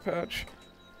carrot patch.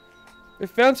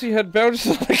 If Bouncy Head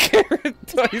bounces on a carrot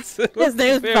dice, His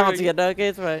name's Bouncy Head. Okay,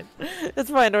 it's fine. It's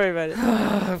fine. Don't worry about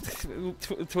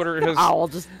it. Twitter has I'll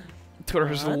just. Twitter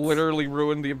has What? literally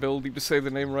ruined the ability to say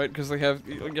the name right because they have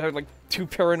like too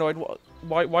paranoid.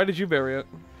 Why did you bury it,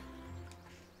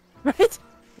 Right?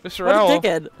 Mr. What Owl? a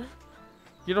dickhead.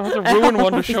 You don't have to ruin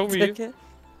one to show me. Dickhead.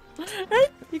 Right?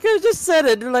 You could have just said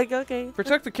it. You're like, okay.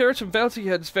 Protect the carrots from bouncy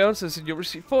heads bounces and you'll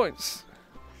receive points.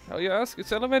 How you ask?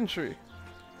 It's elementary.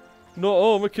 No,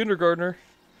 oh, I'm a kindergartner.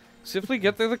 Simply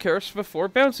get the carrots before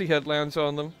bouncy head lands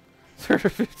on them. There are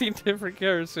 15 different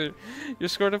carrots here. Your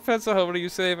score depends on how many you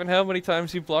save and how many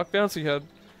times you block bouncy head.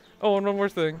 Oh, and one more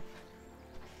thing.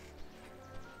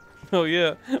 Oh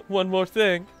yeah, one more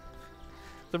thing.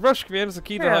 The rush command is the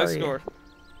key to high score.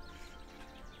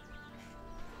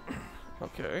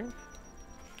 Okay.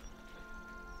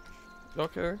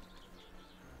 Okay.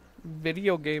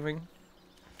 Video gaming.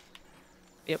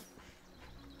 Yep.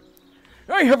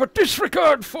 I have a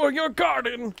disregard for your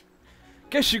garden.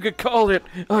 Guess you could call it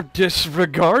a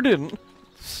disregardin'.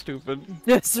 Stupid.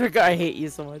 Disregard. I hate you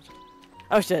so much.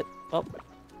 Oh shit. Oh.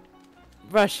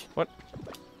 Rush. What?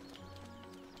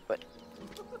 What?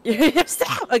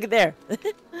 Stop! Look there.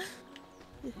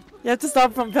 You have to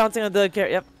stop from pouncing on the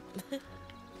carrot. Yep.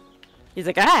 He's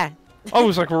like, ah! I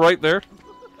was like right there.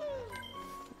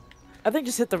 I think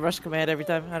just hit the rush command every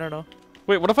time. I don't know.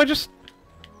 Wait, what if I just...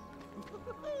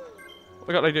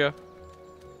 I got an idea.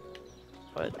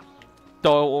 What?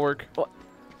 No, it won't work. What?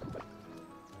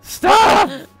 Stop!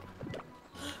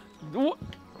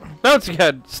 Bouncy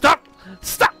head! Stop!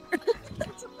 Stop!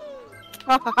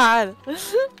 God!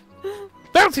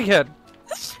 Bouncy head!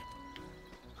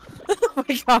 Oh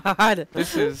my god!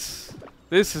 This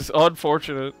is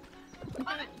unfortunate.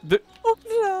 Oh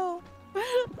no!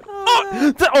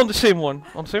 Oh, on the same one.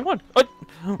 On the same one.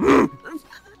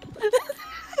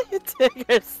 You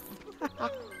diggers!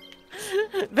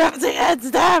 Bouncing head,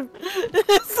 stop!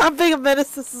 Stop being a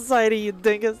menace to society, you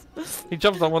dingus! He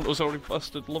jumped on one that was already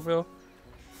busted. Love you.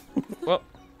 Well.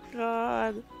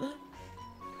 God.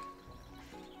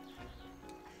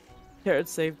 Carrot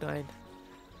saved 9.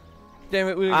 Damn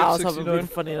it, we didn't I get was having a 69.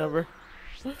 funny number.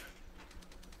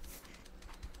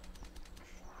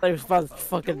 He was about to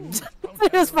fucking.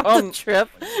 He was about to trip.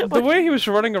 The way he was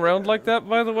running around like that,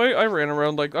 by the way, I run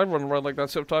around like that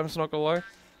sometimes. Not gonna lie.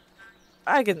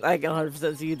 I can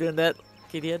 100% see you doing that,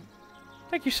 kid.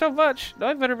 Thank you so much. Now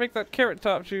I better make that carrot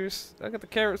top juice. I got the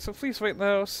carrots, so please wait in the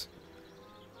house.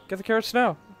 Get the carrots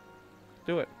now.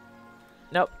 Do it.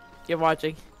 Nope, you're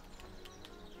watching.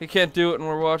 You can't do it when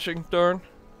we're watching. Darn.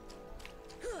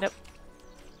 Nope.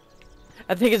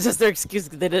 I think it's just their excuse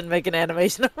because they didn't make an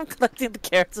animation of collecting the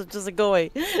carrots. It's just like, go away.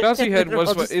 Bouncy Head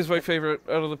is my favorite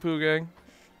out of the Pooh gang,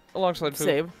 alongside Pooh.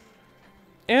 Same.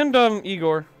 And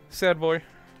Igor, sad boy.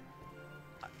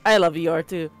 I love ER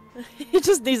too. He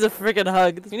just needs a freaking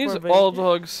hug. He needs all the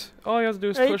hugs. All you have to do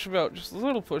is push him out. Just a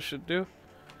little push should do.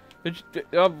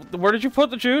 Where did you put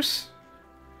the juice?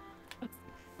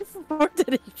 Where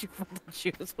did you put the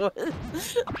juice? What?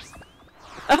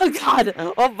 Oh god!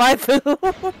 Oh my Pooh!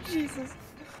 Oh, Jesus!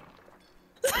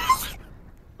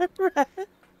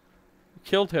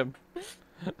 Killed him.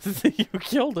 You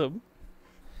killed him.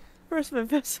 First my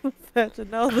best fetch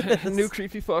and now this. New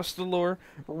creepypasta lore.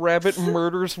 Rabbit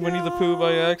murders Winnie the Pooh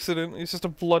by accident. He's just a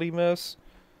bloody mess.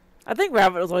 I think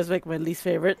Rabbit was always like my least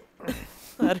favorite.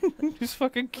 He just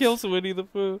fucking kills Winnie the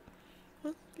Pooh.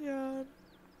 Oh god.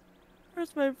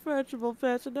 Where's my vegetable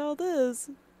patch and now this?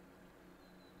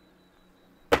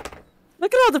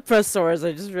 Look at all the press stores,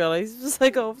 I just realized. Just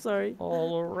like, oh, I'm sorry.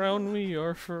 All around me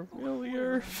are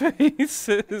familiar faces.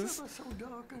 It's ever so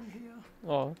dark in here.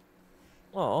 Aw.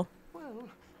 Oh. Well,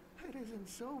 it isn't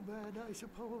so bad, I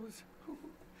suppose.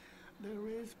 There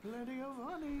is plenty of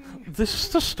honey. This is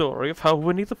the story of how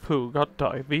Winnie the Pooh got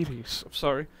diabetes. I'm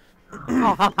sorry.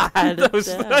 God,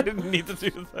 I didn't need to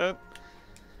do that.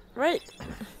 Right.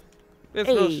 It's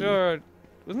no short.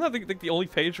 Wasn't that the only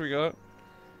page we got?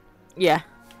 Yeah.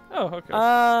 Oh,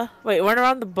 okay. Wait, weren't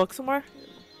around the book somewhere?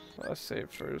 Let's save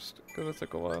first, because it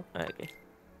took a while. Okay.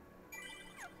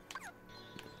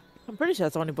 I'm pretty sure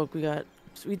that's the only book we got.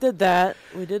 So we did that.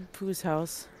 We did Pooh's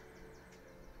house.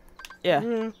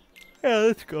 Yeah. Yeah,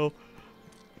 let's go.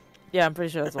 Yeah, I'm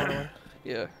pretty sure that's the only one.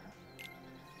 Yeah.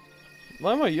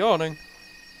 Why am I yawning?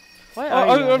 Why are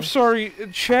you yawning? I'm sorry.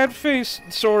 Chad face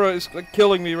Sora is like,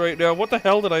 killing me right now. What the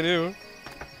hell did I do?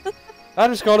 That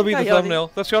has got to be the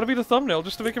thumbnail. That's got to be the thumbnail,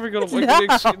 just to make everyone go. Like,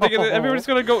 everybody's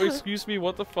gonna go. Excuse me.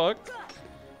 What the fuck?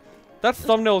 That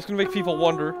thumbnail is gonna make people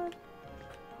wonder.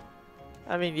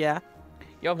 I mean, yeah.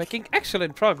 You're making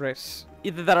excellent progress.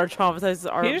 Either that or traumatize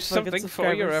our Here's something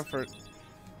for your effort.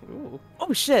 Ooh.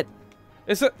 Oh shit!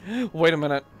 Is it? Wait a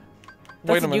minute.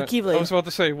 That's Wait a minute. Keyblade. I was about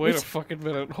to say, wait a fucking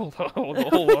minute. Hold on. Hold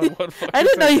on. What fucking I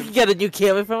didn't know you could get a new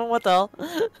Keyblade from him. What the hell?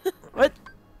 What?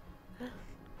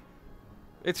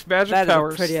 Its magic That is a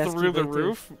powers pretty-ass through the Keyblade, too.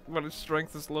 roof, but its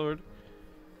strength is lowered.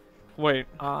 Wait.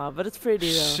 But it's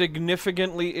pretty though.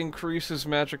 Significantly increases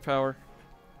magic power.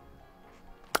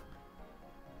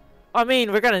 I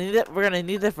mean, we're gonna need it. We're gonna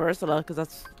need it for Ursula, because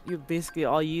that's you basically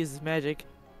all you use is magic.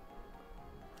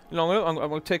 You know, I'm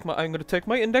gonna take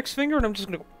my index finger and I'm just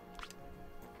gonna go.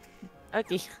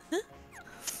 Okay.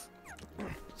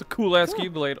 It's a cool ass Cool.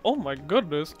 Keyblade. Oh my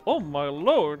goodness. Oh my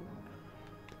lord.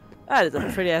 That is a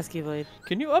pretty ass Keyblade.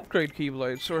 Can you upgrade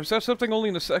Keyblades, or is that something only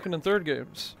in the second and third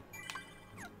games?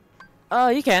 Oh,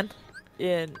 you can.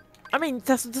 And I mean,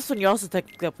 this one you're also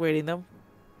technically upgrading them.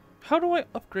 How do I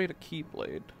upgrade a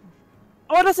Keyblade?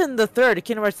 Oh, that's in the third,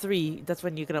 Kingdom Hearts 3. That's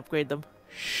when you can upgrade them.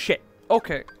 Shit.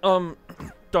 Okay.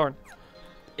 Darn.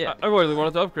 Yeah. I really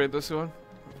wanted to upgrade this one.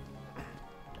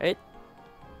 Right?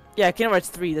 Yeah, Kingdom Hearts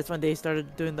 3. That's when they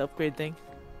started doing the upgrade thing.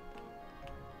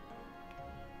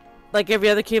 Like every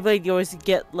other Keyblade, you always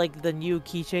get like the new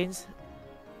keychains.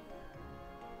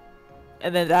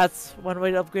 And then that's one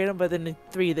way to upgrade them. But then in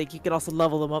 3, like you can also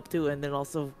level them up too, and then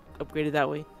also upgrade it that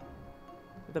way.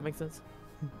 If that makes sense.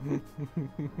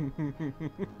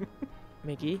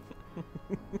 Mickey?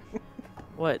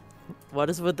 What? What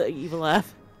is with the evil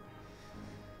laugh?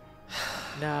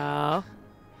 No.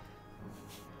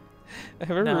 I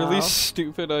have a No. really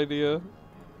stupid idea.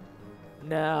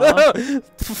 No.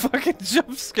 Fucking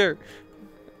jump scare.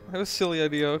 I have a silly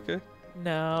idea, okay?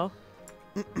 No.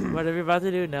 Whatever you're about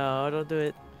to do, no, don't do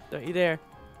it. Don't you dare.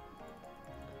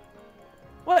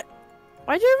 What?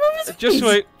 Why'd you remove his Just face?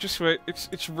 wait, just wait.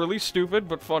 It's really stupid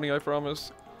but funny, I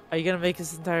promise. Are you gonna make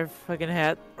this entire fucking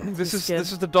hat? This skin?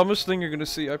 is the dumbest thing you're gonna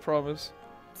see, I promise.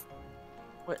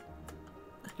 What?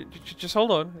 Just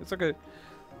hold on, it's okay.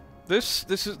 This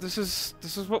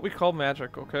is what we call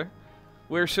magic, okay?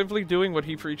 We're simply doing what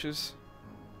he preaches.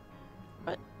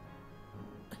 What?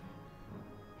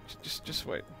 Just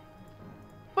wait.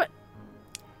 What?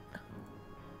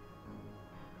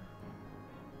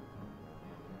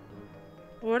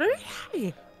 What are you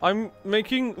having? I'm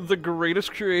making the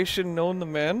greatest creation known to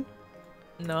man.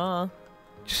 No.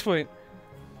 Just wait.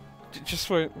 Just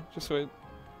wait. Just wait.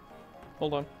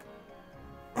 Hold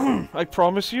on. I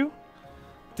promise you,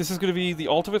 this is gonna be the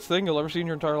ultimate thing you'll ever see in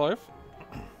your entire life.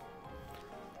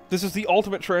 This is the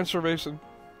ultimate transformation.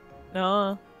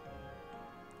 No.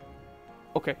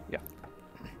 Okay, yeah.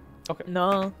 Okay.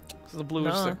 No. This is the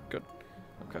bluest No. thing. Good.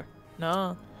 Okay.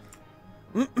 No.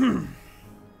 Is it on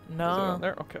No.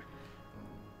 there? Okay.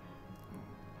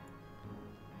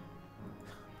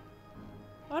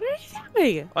 What are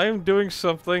you doing? I am doing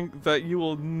something that you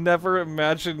will never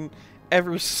imagine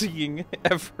ever seeing,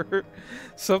 ever.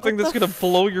 Something What that's the gonna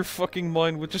blow your fucking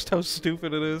mind with just how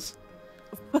stupid it is.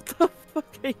 What the fuck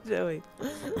are you doing?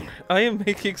 I am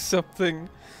making something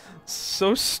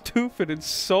so stupid and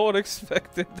so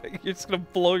unexpected that you're just gonna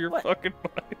blow your What? fucking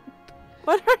mind.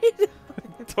 What are you doing?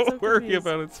 I'm Don't so worry confused.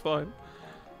 about it, it's fine.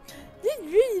 This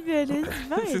is really bad.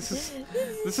 It's fine.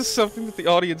 This is something that the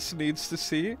audience needs to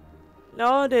see.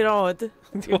 No, they don't.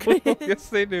 Yes,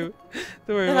 they do.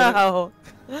 Don't worry about No.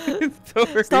 it.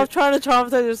 Don't worry. Stop trying to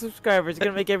traumatize your subscribers. You're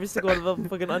gonna make every single one of them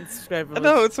fucking unsubscribe from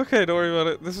No, us. it's okay. Don't worry about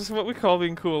it. This is what we call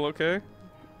being cool, okay?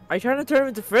 Are you trying to turn him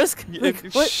into Frisk? Yeah,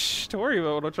 Like, what? shh, don't worry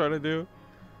about what I'm trying to do.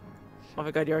 Oh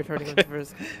my god, you are turning him into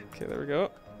Frisk. Okay, there we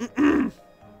go.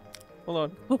 Hold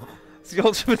on. It's the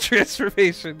ultimate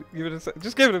transformation. Give it a sec.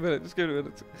 Just give it a minute. Just give it a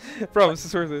minute. I promise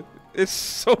it's worth it. It's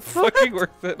so fucking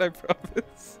worth it. I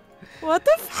promise. What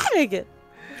the fuck?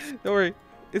 Don't worry.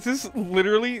 This is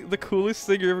literally the coolest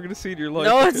thing you're ever gonna see in your life.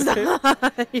 No, it's okay?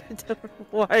 not. You don't-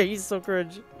 Why are you so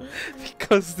cringe?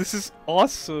 Because this is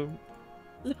awesome.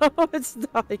 No, it's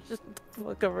not. You shut the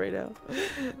fuck up right now.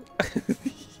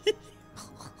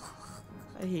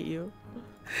 I hate you.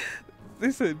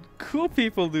 Listen, cool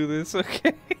people do this,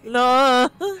 okay? No.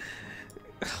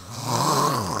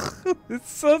 It's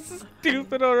so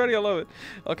stupid already. I love it.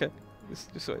 Okay,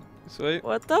 just wait. Just wait.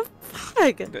 What the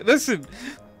fuck? Listen,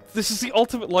 this is the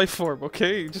ultimate life form,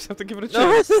 okay? You just have to give it a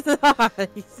No, chance. it's not.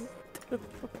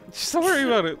 Just don't worry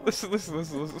about it. Listen. It's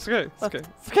okay. It's okay.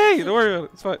 It's okay. Don't worry about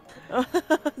it. It's fine. What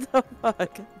the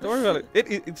fuck? Don't worry about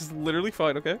it. It's literally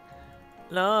fine, okay?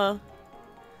 No.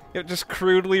 Yeah, just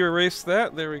crudely erase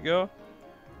that. There we go.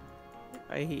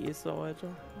 I hate you so much.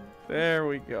 There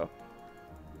we go.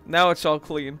 Now it's all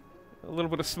clean. A little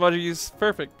bit of smudgies.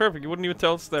 Perfect. Perfect. You wouldn't even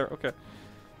tell it's there. Okay.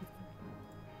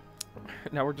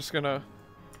 Now we're just gonna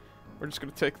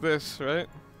take this, right?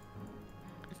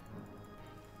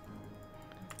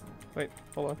 Wait,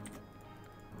 hold on.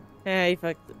 Yeah, you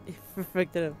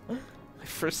fucked it up. I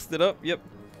frisked it up. Yep.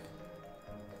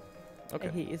 I Okay.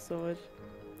 hate you so much.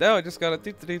 Now I just gotta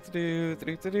do.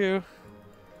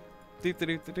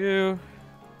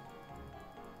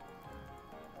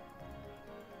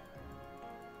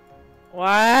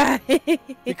 Why?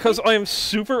 Because I am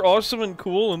super awesome and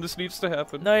cool, and this needs to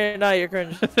happen. No, you're not. You're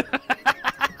cringe.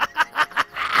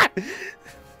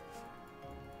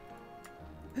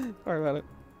 Sorry about it.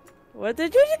 What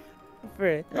did you do?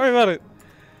 For? Sorry about it.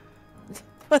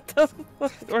 What the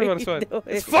fuck? Don't worry about it. are It's you fine. doing?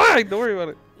 It's fine. Don't worry about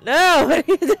it. No, what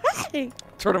are you doing?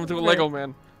 Turn him into a Lego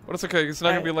man. But it's okay. It's not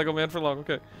gonna be a Lego man for long.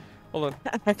 Okay. Hold on.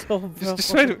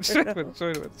 Just wait a minute. Just wait a minute. Just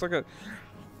wait a minute. It's okay.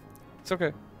 It's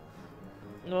okay.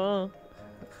 No.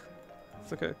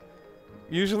 It's okay.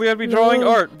 Usually I'd be drawing No.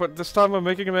 art, but this time I'm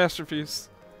making a masterpiece.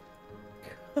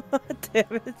 Damn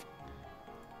it.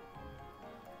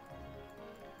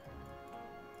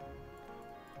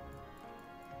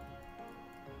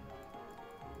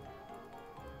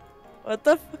 What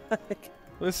the fuck?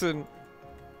 Listen.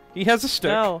 He has a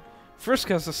stick. No. Frisk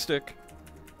has a stick.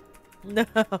 No.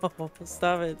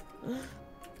 Stop it.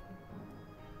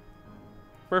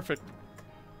 Perfect.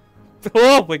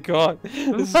 Oh my god.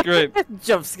 This is great.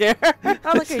 Jump scare.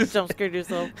 I like how you jump scared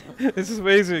yourself. This is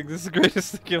amazing. This is the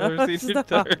greatest thing you've ever seen in your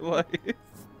Stop. entire life.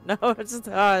 No, it's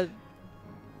not.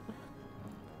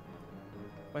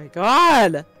 My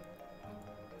god.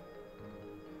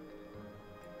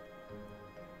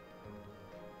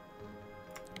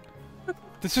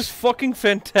 This is fucking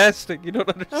fantastic. You don't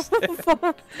understand.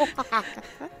 What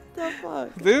the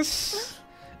fuck? This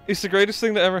is the greatest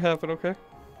thing to ever happen, okay?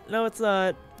 No, it's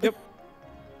not. Yep.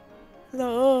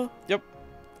 No.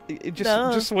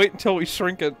 Just wait until we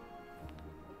shrink it.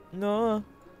 No.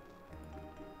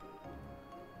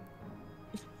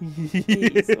 I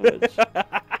hate you so much.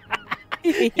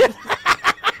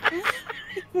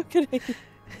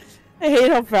 I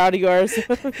hate how proud you are.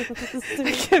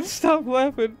 I can't stop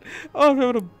laughing. Oh, I'm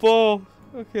having a ball.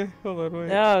 Okay, hold on, wait.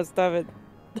 No, stop it.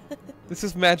 This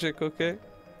is magic, okay?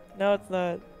 No, it's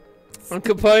not. I'm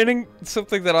combining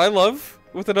something that I love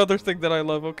with another thing that I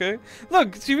love, okay?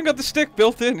 Look, it's even got the stick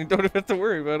built in. You don't even have to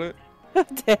worry about it.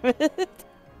 Damn it.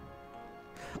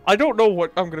 I don't know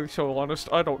what, I'm gonna be so honest,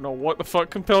 I don't know what the fuck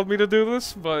compelled me to do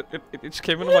this, but it just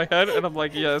came into my head and I'm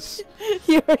like, yes.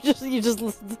 You just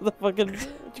listen to the fucking,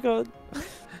 what you call it?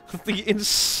 The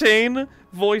insane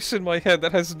voice in my head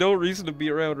that has no reason to be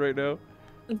around right now.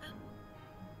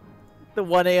 The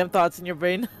 1 a.m. thoughts in your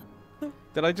brain.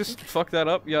 Did I just fuck that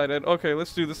up? Yeah, I did. Okay,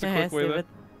 let's do this the quick way then.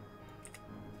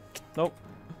 Nope.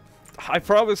 I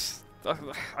promise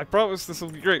this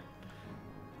will be great.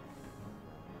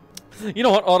 You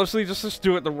know what, honestly, just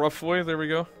do it the rough way. There we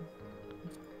go.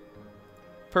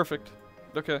 Perfect.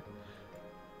 Okay.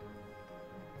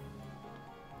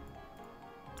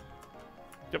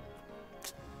 Yep.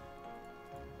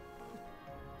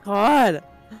 God.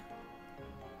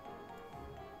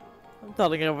 I'm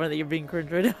telling everyone that you're being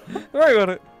cringe right now. Don't worry about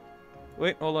it.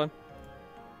 Wait, hold on.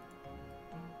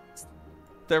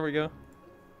 There we go.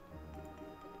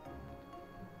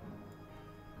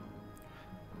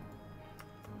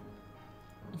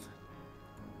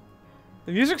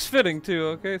 The music's fitting too,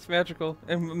 okay? It's magical.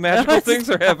 And magical things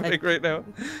are happening right now.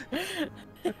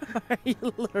 You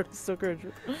literally so cringe.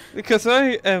 Because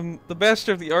I am the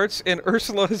master of the arts and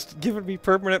Ursula has given me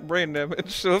permanent brain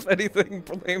damage, so if anything,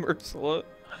 blame Ursula.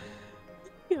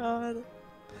 God.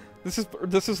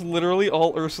 This is literally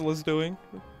all Ursula's doing.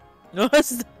 No,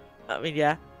 it's, I mean,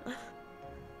 yeah.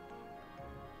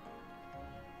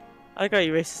 I got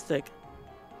you racist stick.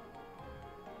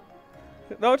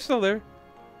 No, it's still there.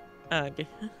 Ah, okay.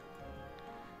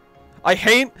 I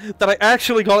hate that I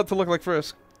actually got it to look like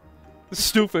Frisk. This is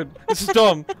stupid. This is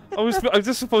dumb. I was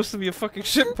just supposed to be a fucking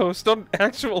shitpost, not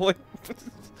actual like.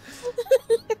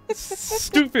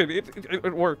 Stupid.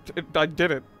 It worked. I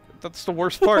did it. That's the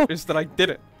worst part is that I did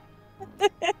it.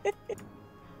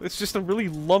 It's just a really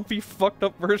lumpy, fucked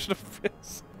up version of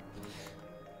Frisk.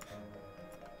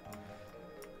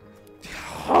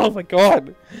 Oh my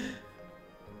god.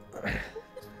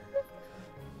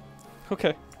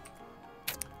 Okay.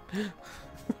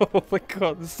 Oh my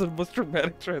god, this is the most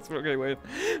dramatic transfer. Okay, wait.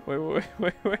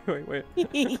 Wait.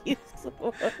 You so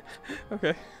much.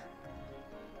 Okay.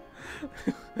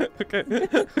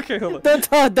 Okay, hold on.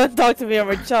 Don't talk to me. I'm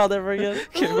a child ever again.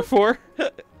 Okay, before.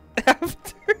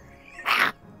 After.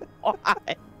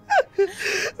 Why?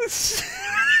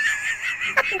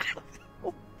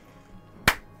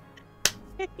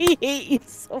 He hate you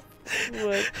so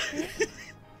much.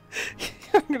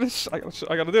 I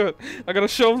gotta do it. I gotta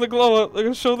show him the glow up. I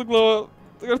gotta show the glow up.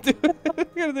 I gotta do it. I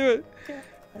gotta do it.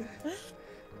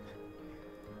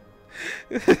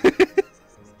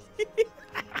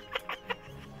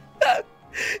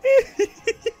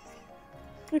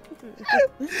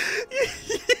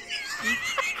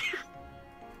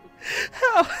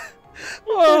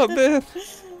 Oh man.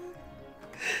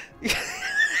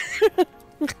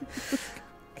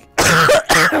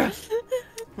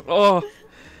 Oh.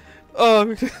 Oh,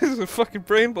 this is a fucking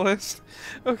brain blast.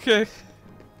 Okay.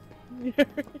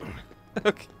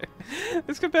 Okay.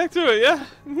 Let's get back to it, yeah?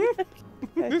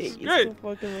 This is great. So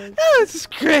fucking much. Yeah, this is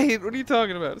great. What are you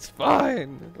talking about? It's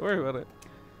fine. Don't worry about it.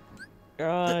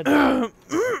 God.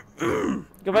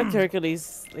 Go back to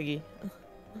Hercules, Iggy.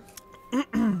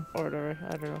 Or whatever.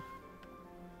 I don't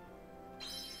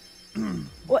know.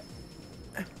 What?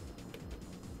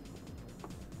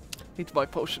 Need to buy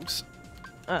potions.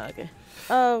 Ah, okay.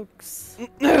 Oh.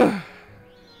 Yeah,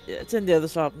 it's in the other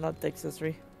shop, not the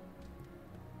accessory.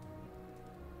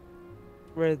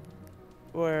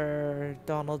 Where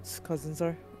Donald's cousins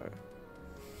are.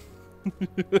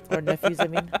 Or nephews, I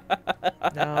mean.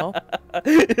 No.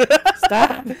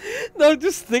 Stop! No, I'm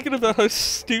just thinking about how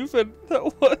stupid that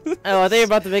was. Oh, they were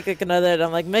about to make like another, and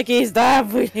I'm like, Mickey,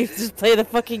 stop! We need to just play the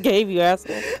fucking game, you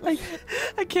asshole.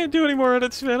 I can't do any more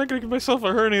edits, man. I'm gonna give myself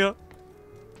a hernia. I'm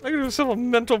gonna give myself a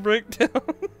mental breakdown.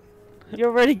 You're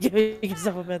already giving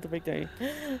yourself a mental breakdown.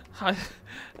 Hi.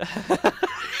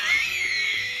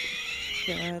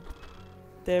 God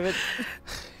damn it.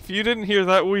 If you didn't hear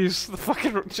that wheeze, the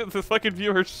fucking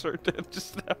viewers are dead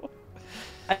just now.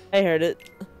 I heard it.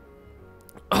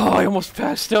 Oh, I almost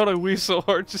passed out. I wheezed so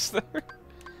hard just there.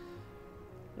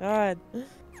 God.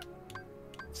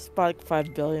 Just bought like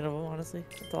 5 billion of them, honestly.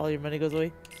 That's all your money goes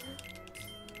away.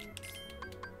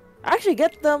 Actually,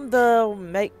 get them the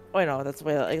make. Wait, no, that's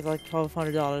way like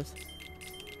 $1,200.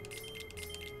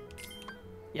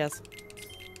 Yes.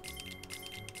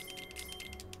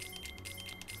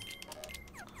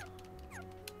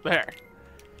 There.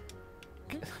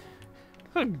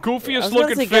 The goofiest I was gonna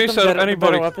looking say get face them out of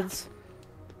anybody. weapons.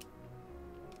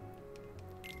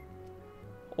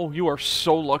 Oh, you are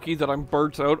so lucky that I'm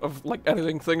burnt out of like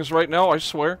editing things right now, I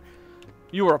swear.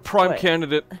 You are a prime What?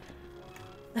 candidate.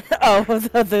 Oh,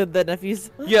 the nephews.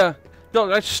 Yeah. No,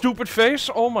 that stupid face.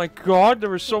 Oh my god, there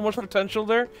was so much potential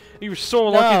there. You were so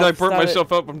lucky that I burnt stop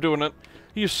myself up from doing it.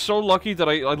 He is so lucky that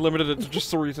I limited it to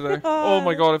just 3 today. Oh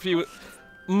my god, if he would...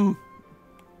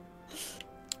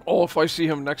 Oh, if I see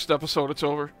him next episode, it's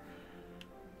over.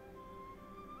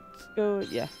 Let's go,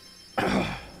 yeah.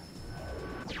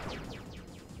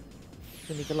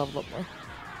 We need to level up more.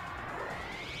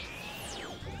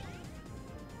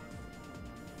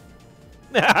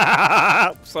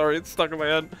 Sorry, it's stuck in my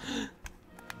head.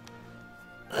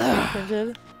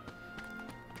 Printed.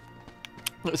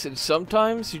 Listen,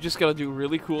 sometimes you just gotta do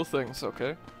really cool things,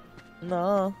 okay?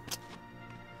 No.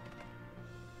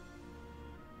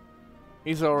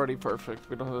 He's already perfect.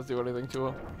 We don't have to do anything to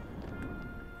him.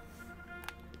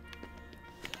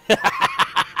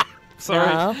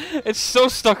 Sorry. No. It's so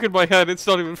stuck in my head, it's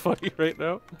not even funny right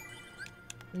now.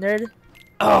 Nerd.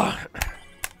 Oh.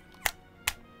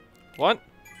 What?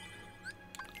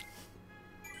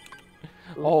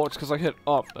 Oh, it's because I hit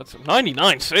up. That's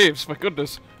 99 saves, my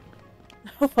goodness.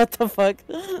 What the fuck?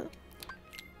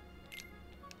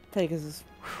 Pegasus.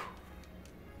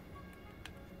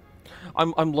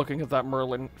 I'm looking at that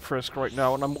Merlin frisk right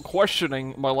now, and I'm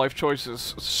questioning my life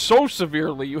choices so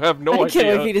severely. You have no I can't wait for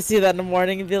you idea. to see that in the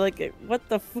morning and be like, what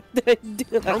the fuck did I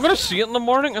do? That I'm gonna see it in the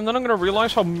morning, and then I'm gonna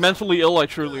realize how mentally ill I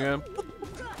truly am.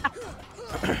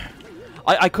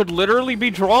 I could literally be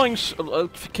drawing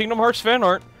Kingdom Hearts fan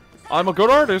art. I'm a good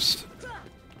artist.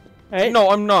 Right? No,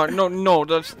 I'm not. No,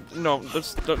 that's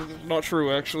not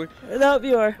true. Actually, No,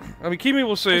 you are. I mean, Kimi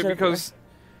will say it Shut up, because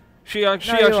she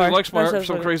actually you are. likes my No, art shut for up,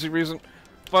 some shut up. crazy reason.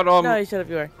 But No, you shut up,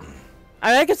 you are.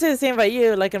 I mean, I could say the same about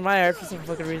you, like in my art for some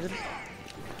fucking reason.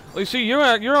 well, you see, your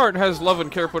art has love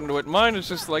and care put into it. Mine is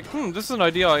just like, this is an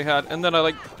idea I had, and then I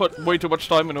like put way too much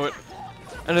time into it,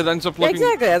 and it ends up looking.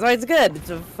 Exactly, that's why it's good.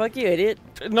 So fuck you, idiot.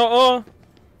 No,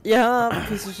 Yeah,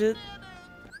 piece of shit.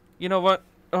 you know what?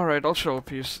 All right, I'll show a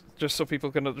piece just so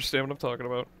people can understand what I'm talking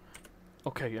about.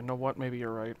 Okay, you know what? Maybe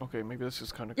you're right. Okay, maybe this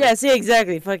is kind of. Yeah, see,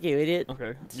 exactly. Fuck you, idiot.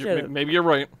 Okay, Shut up. maybe you're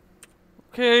right.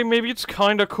 Okay, maybe it's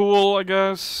kind of cool, I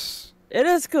guess. It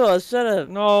is cool. Shut up.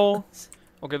 No.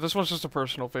 Okay, this one's just a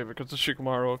personal favorite because it's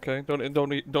Shikamaru. Okay,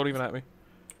 don't even at me.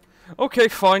 Okay,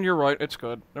 fine, you're right. It's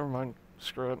good. Never mind.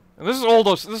 Screw it. And this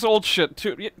is old shit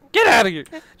too. Get out of here!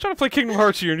 I'm trying to play Kingdom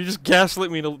Hearts here, and you just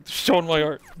gaslit me into showing my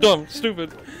art. Dumb,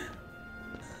 stupid.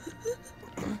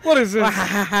 What is this?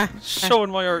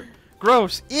 Showing my art.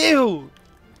 Gross. Ew.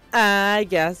 I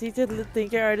guess you didn't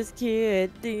think your art is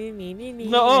cute.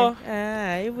 No.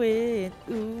 I win.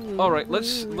 Ooh. All right,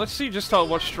 let's see just how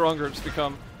much stronger it's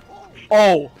become.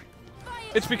 Oh,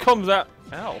 it's become that.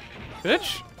 Ow,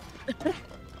 bitch.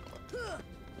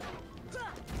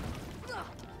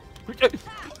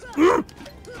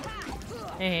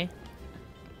 Eh.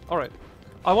 All right,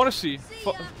 I want to see.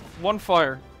 One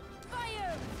fire.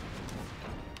 Fire!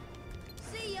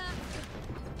 See ya!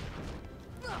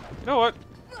 You know what?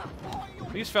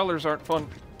 These fellers aren't fun.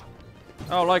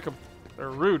 I don't like them. They're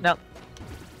rude. No.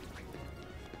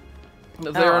 They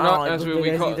are I don't not like as big we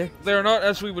guys call. either. They are not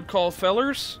as we would call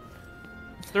fellers.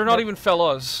 They're not Nope. even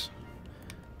fellas.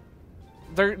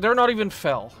 They're not even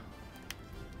fell.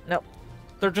 Nope.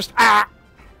 They're just ah.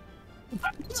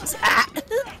 Just, ah.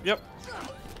 Yep.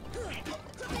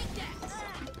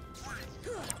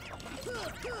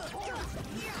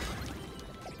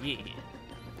 Yeah.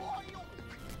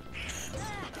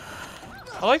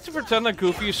 I like to pretend that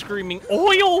Goofy is screaming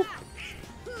oil.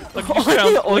 Like he just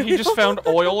found, like he just found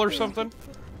oil or something.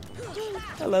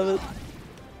 I love it.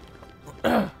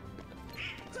 There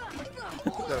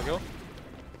we go.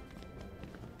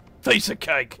 Piece of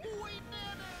cake.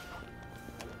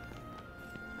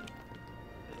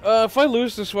 If I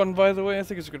lose this one, by the way, I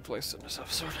think it's a good place in this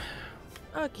episode.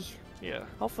 Okay. Yeah.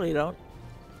 Hopefully you don't.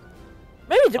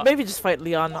 Maybe just fight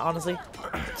Leon, honestly.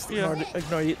 Just Yeah.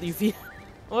 ignore Yuffie.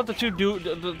 I'll let the two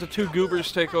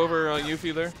goobers take over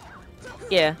Yuffie there.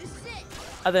 Yeah.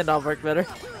 I think that'll work better.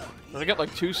 Did I get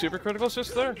like 2 super critical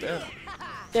assists there? Damn.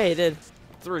 Yeah, you did.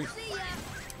 3.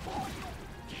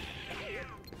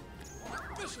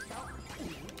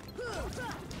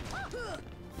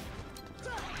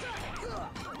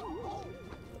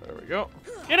 There we go.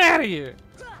 Get out of here!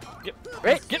 Get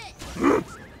Right? Get.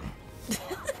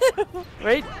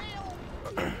 Right?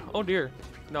 Oh dear.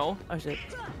 No. Oh shit.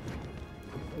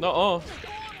 No. Oh.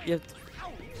 Yep.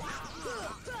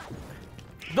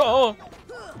 No.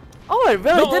 Oh, it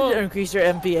really No. did increase your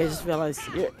MP. I just realized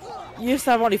you used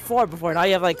to have only 4 before. Now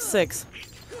you have like 6.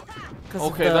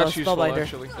 Okay, that's useful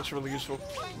actually. That's really useful.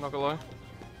 I'm not gonna lie.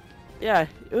 Yeah,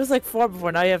 it was like 4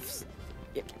 before. Now you have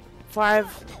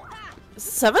 5,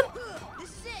 7?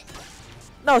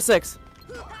 No, 6.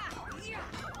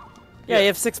 Yeah, you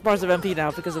have 6 bars of MP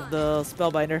now because of the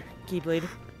Spellbinder Keyblade.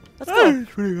 That's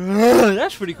cool.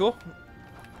 That's pretty cool.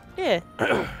 Yeah.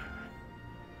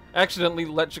 Accidentally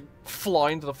let you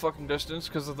fly into the fucking distance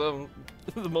because of the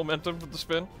momentum of the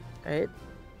spin. Right.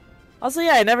 Also,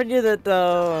 yeah, I never knew that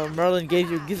Merlin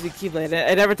gives you Keyblade.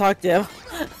 I never talked to him.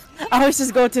 I always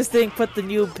just go to his thing, put the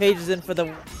new pages in for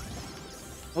the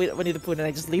Winnie the Pooh, and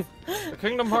I just leave. The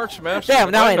Kingdom Hearts master.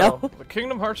 Damn, now I know. The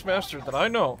Kingdom Hearts master that I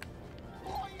know.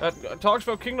 That talks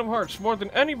about Kingdom Hearts more than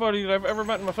anybody that I've ever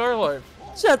met in my entire life.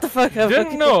 Shut the fuck up.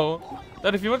 Didn't know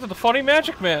that if you went to the Funny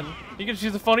Magic Man, you could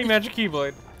use the Funny Magic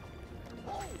Keyblade.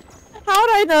 How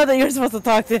would I know that you're supposed to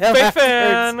talk to him? Fake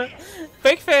afterwards? fan!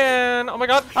 Fake fan! Oh my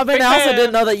god! I mean, fake I also fan.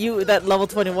 didn't know that level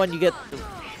 21 you get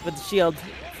with the shield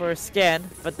for a scan,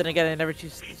 but then again, I never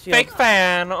choose the shield. Fake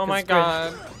fan! Oh my It's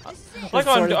god! His I like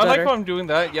sword is how better. I'm doing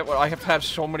that, yet I have had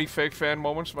so many fake fan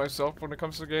moments myself when it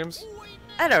comes to games.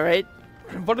 I know, right?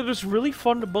 But it is really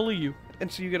fun to bully you,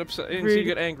 and so you get upset, and so you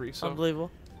get angry, so...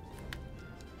 Unbelievable.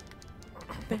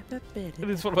 It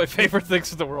is one of my favorite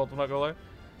things in the world, I'm not gonna lie.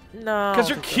 No. Because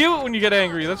you're cute when you get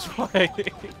angry, that's why.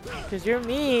 Because you're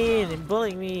mean and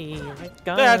bullying me. Oh my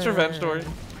god. That's revenge story.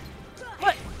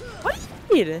 What? What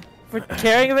do you mean? For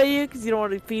caring about you? Because you don't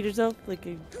want to feed yourself like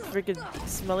a freaking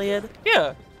smelly head?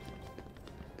 Yeah.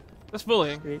 That's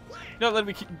bullying. Great. Don't let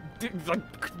me keep,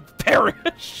 like,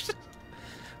 perish.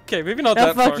 Okay, maybe not No,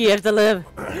 that fuck far. you, you have to live.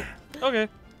 Okay.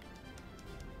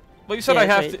 Well, you said Yeah, I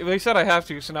have great. to. Well, you said I have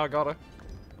to, so now I gotta.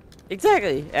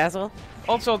 Exactly, asshole.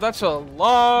 Also, that's a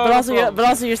lot. But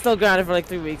also, you're still grounded for like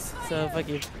 3 weeks. So fuck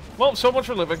you. Well, so much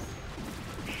for living.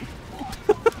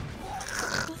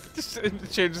 Just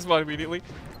change his mind immediately.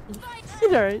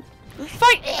 It's alright.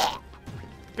 Fight!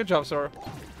 Good job, Sora.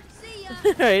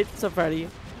 Alright, so proud of you.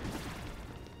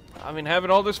 I mean, having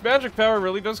all this magic power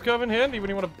really does come in handy when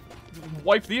you want to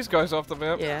wipe these guys off the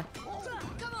map. Yeah.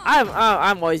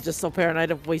 I'm always just so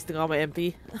paranoid of wasting all my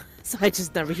MP, so I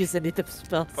just never use any of the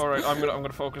spells. All right, I'm gonna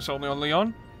focus only on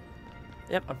Leon.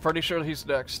 Yep. I'm pretty sure he's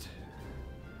next.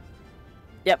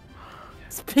 Yep.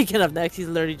 Speaking of next, he's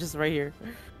literally just right here.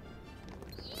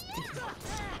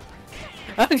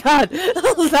 Oh god,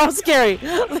 that was scary.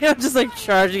 Leon just like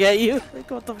charging at you.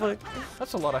 Like what the fuck?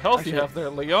 That's a lot of health Oh, you shit. have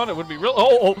there, Leon. It would be real.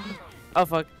 Oh. Oh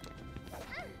fuck.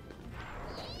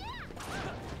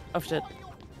 Oh shit.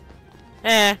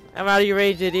 I'm out of your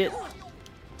range, idiot.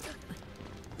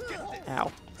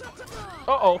 Ow.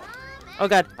 Uh-oh. Oh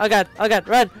god, oh god, oh god,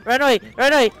 run away,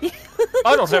 run away.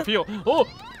 I don't have heal. Oh.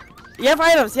 You have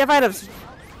items, you have items.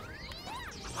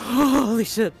 Holy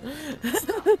shit.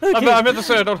 I meant to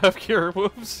say I don't have cure.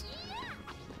 Whoops.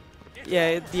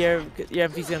 Yeah, your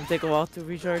MP's gonna take a while to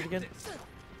recharge again.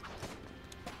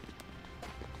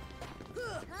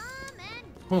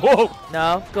 Whoa!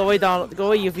 No, go away, Donald. Go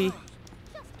away, Yuffie.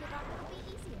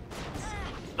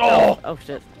 Oh! Oh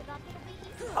shit.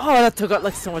 Oh, that took out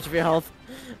like so much of your health.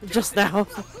 Just now.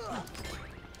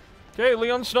 Okay,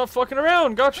 Leon's not fucking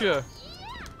around. Gotcha.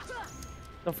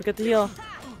 Don't forget to heal.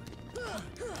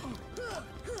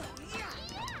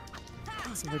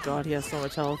 Oh my god, he has so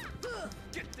much health.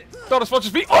 Not as much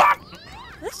as me. Ah!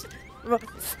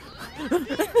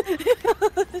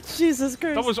 Jesus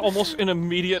Christ. That was almost an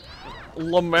immediate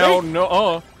Lamau.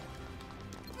 No.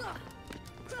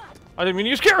 I didn't mean to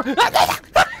use Kira.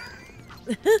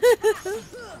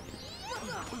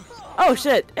 Oh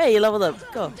shit! Hey, you leveled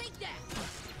up. Go.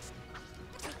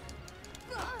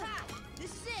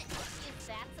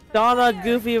 Donald,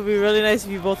 Goofy, it would be really nice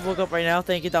if you both woke up right now.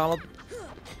 Thank you, Donald.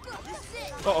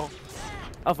 Uh-oh.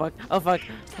 Oh fuck! Oh fuck!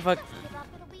 Oh fuck!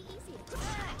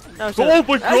 No, Oh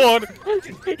my god!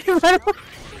 He ran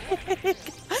away.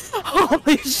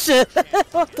 Holy shit!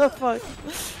 What the fuck?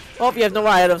 Oh, you have no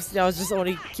items. That was just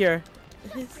only cure.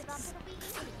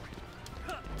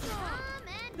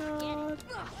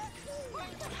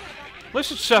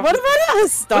 Listen, Sephiroth. What about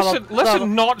us? Donald,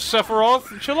 Listen, not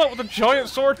Sephiroth. Chill out with the giant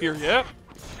sword here, yeah?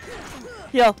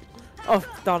 Heal. Oh,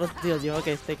 Donald healed you.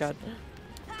 Okay, thank God.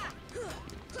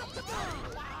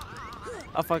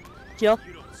 Oh fuck. Heal.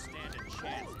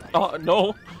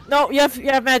 No. No, you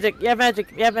have magic. You have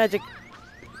magic. You have magic.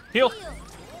 Heal.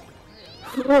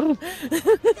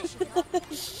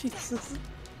 Jesus.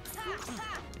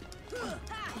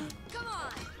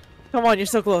 Come on, you're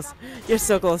so close. You're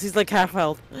so close. He's like half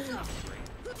health.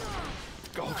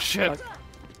 Oh shit. Fuck.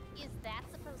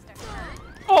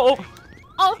 Oh.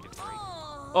 Oh.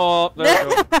 Oh, there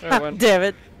we go. There we went. Damn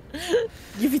it.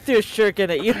 You threw a shuriken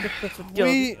at you.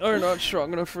 We are not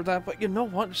strong enough for that, but you know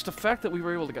what? It's the fact that we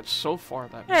were able to get so far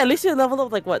that Yeah, at least you leveled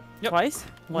up like what? Yep. Twice?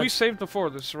 we Once. saved before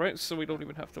this, right? So we don't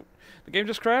even have to. The game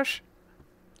just crashed.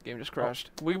 The game just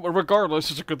crashed.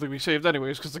 Regardless, it's a good thing we saved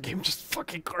anyways, because the game just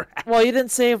fucking crashed. Well, you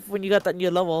didn't save when you got that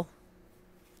new level.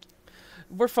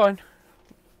 We're fine.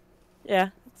 Yeah.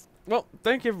 Well,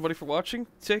 thank you everybody for watching.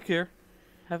 Take care.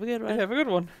 Have a good one. And have a good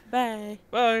one. Bye.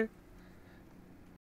 Bye.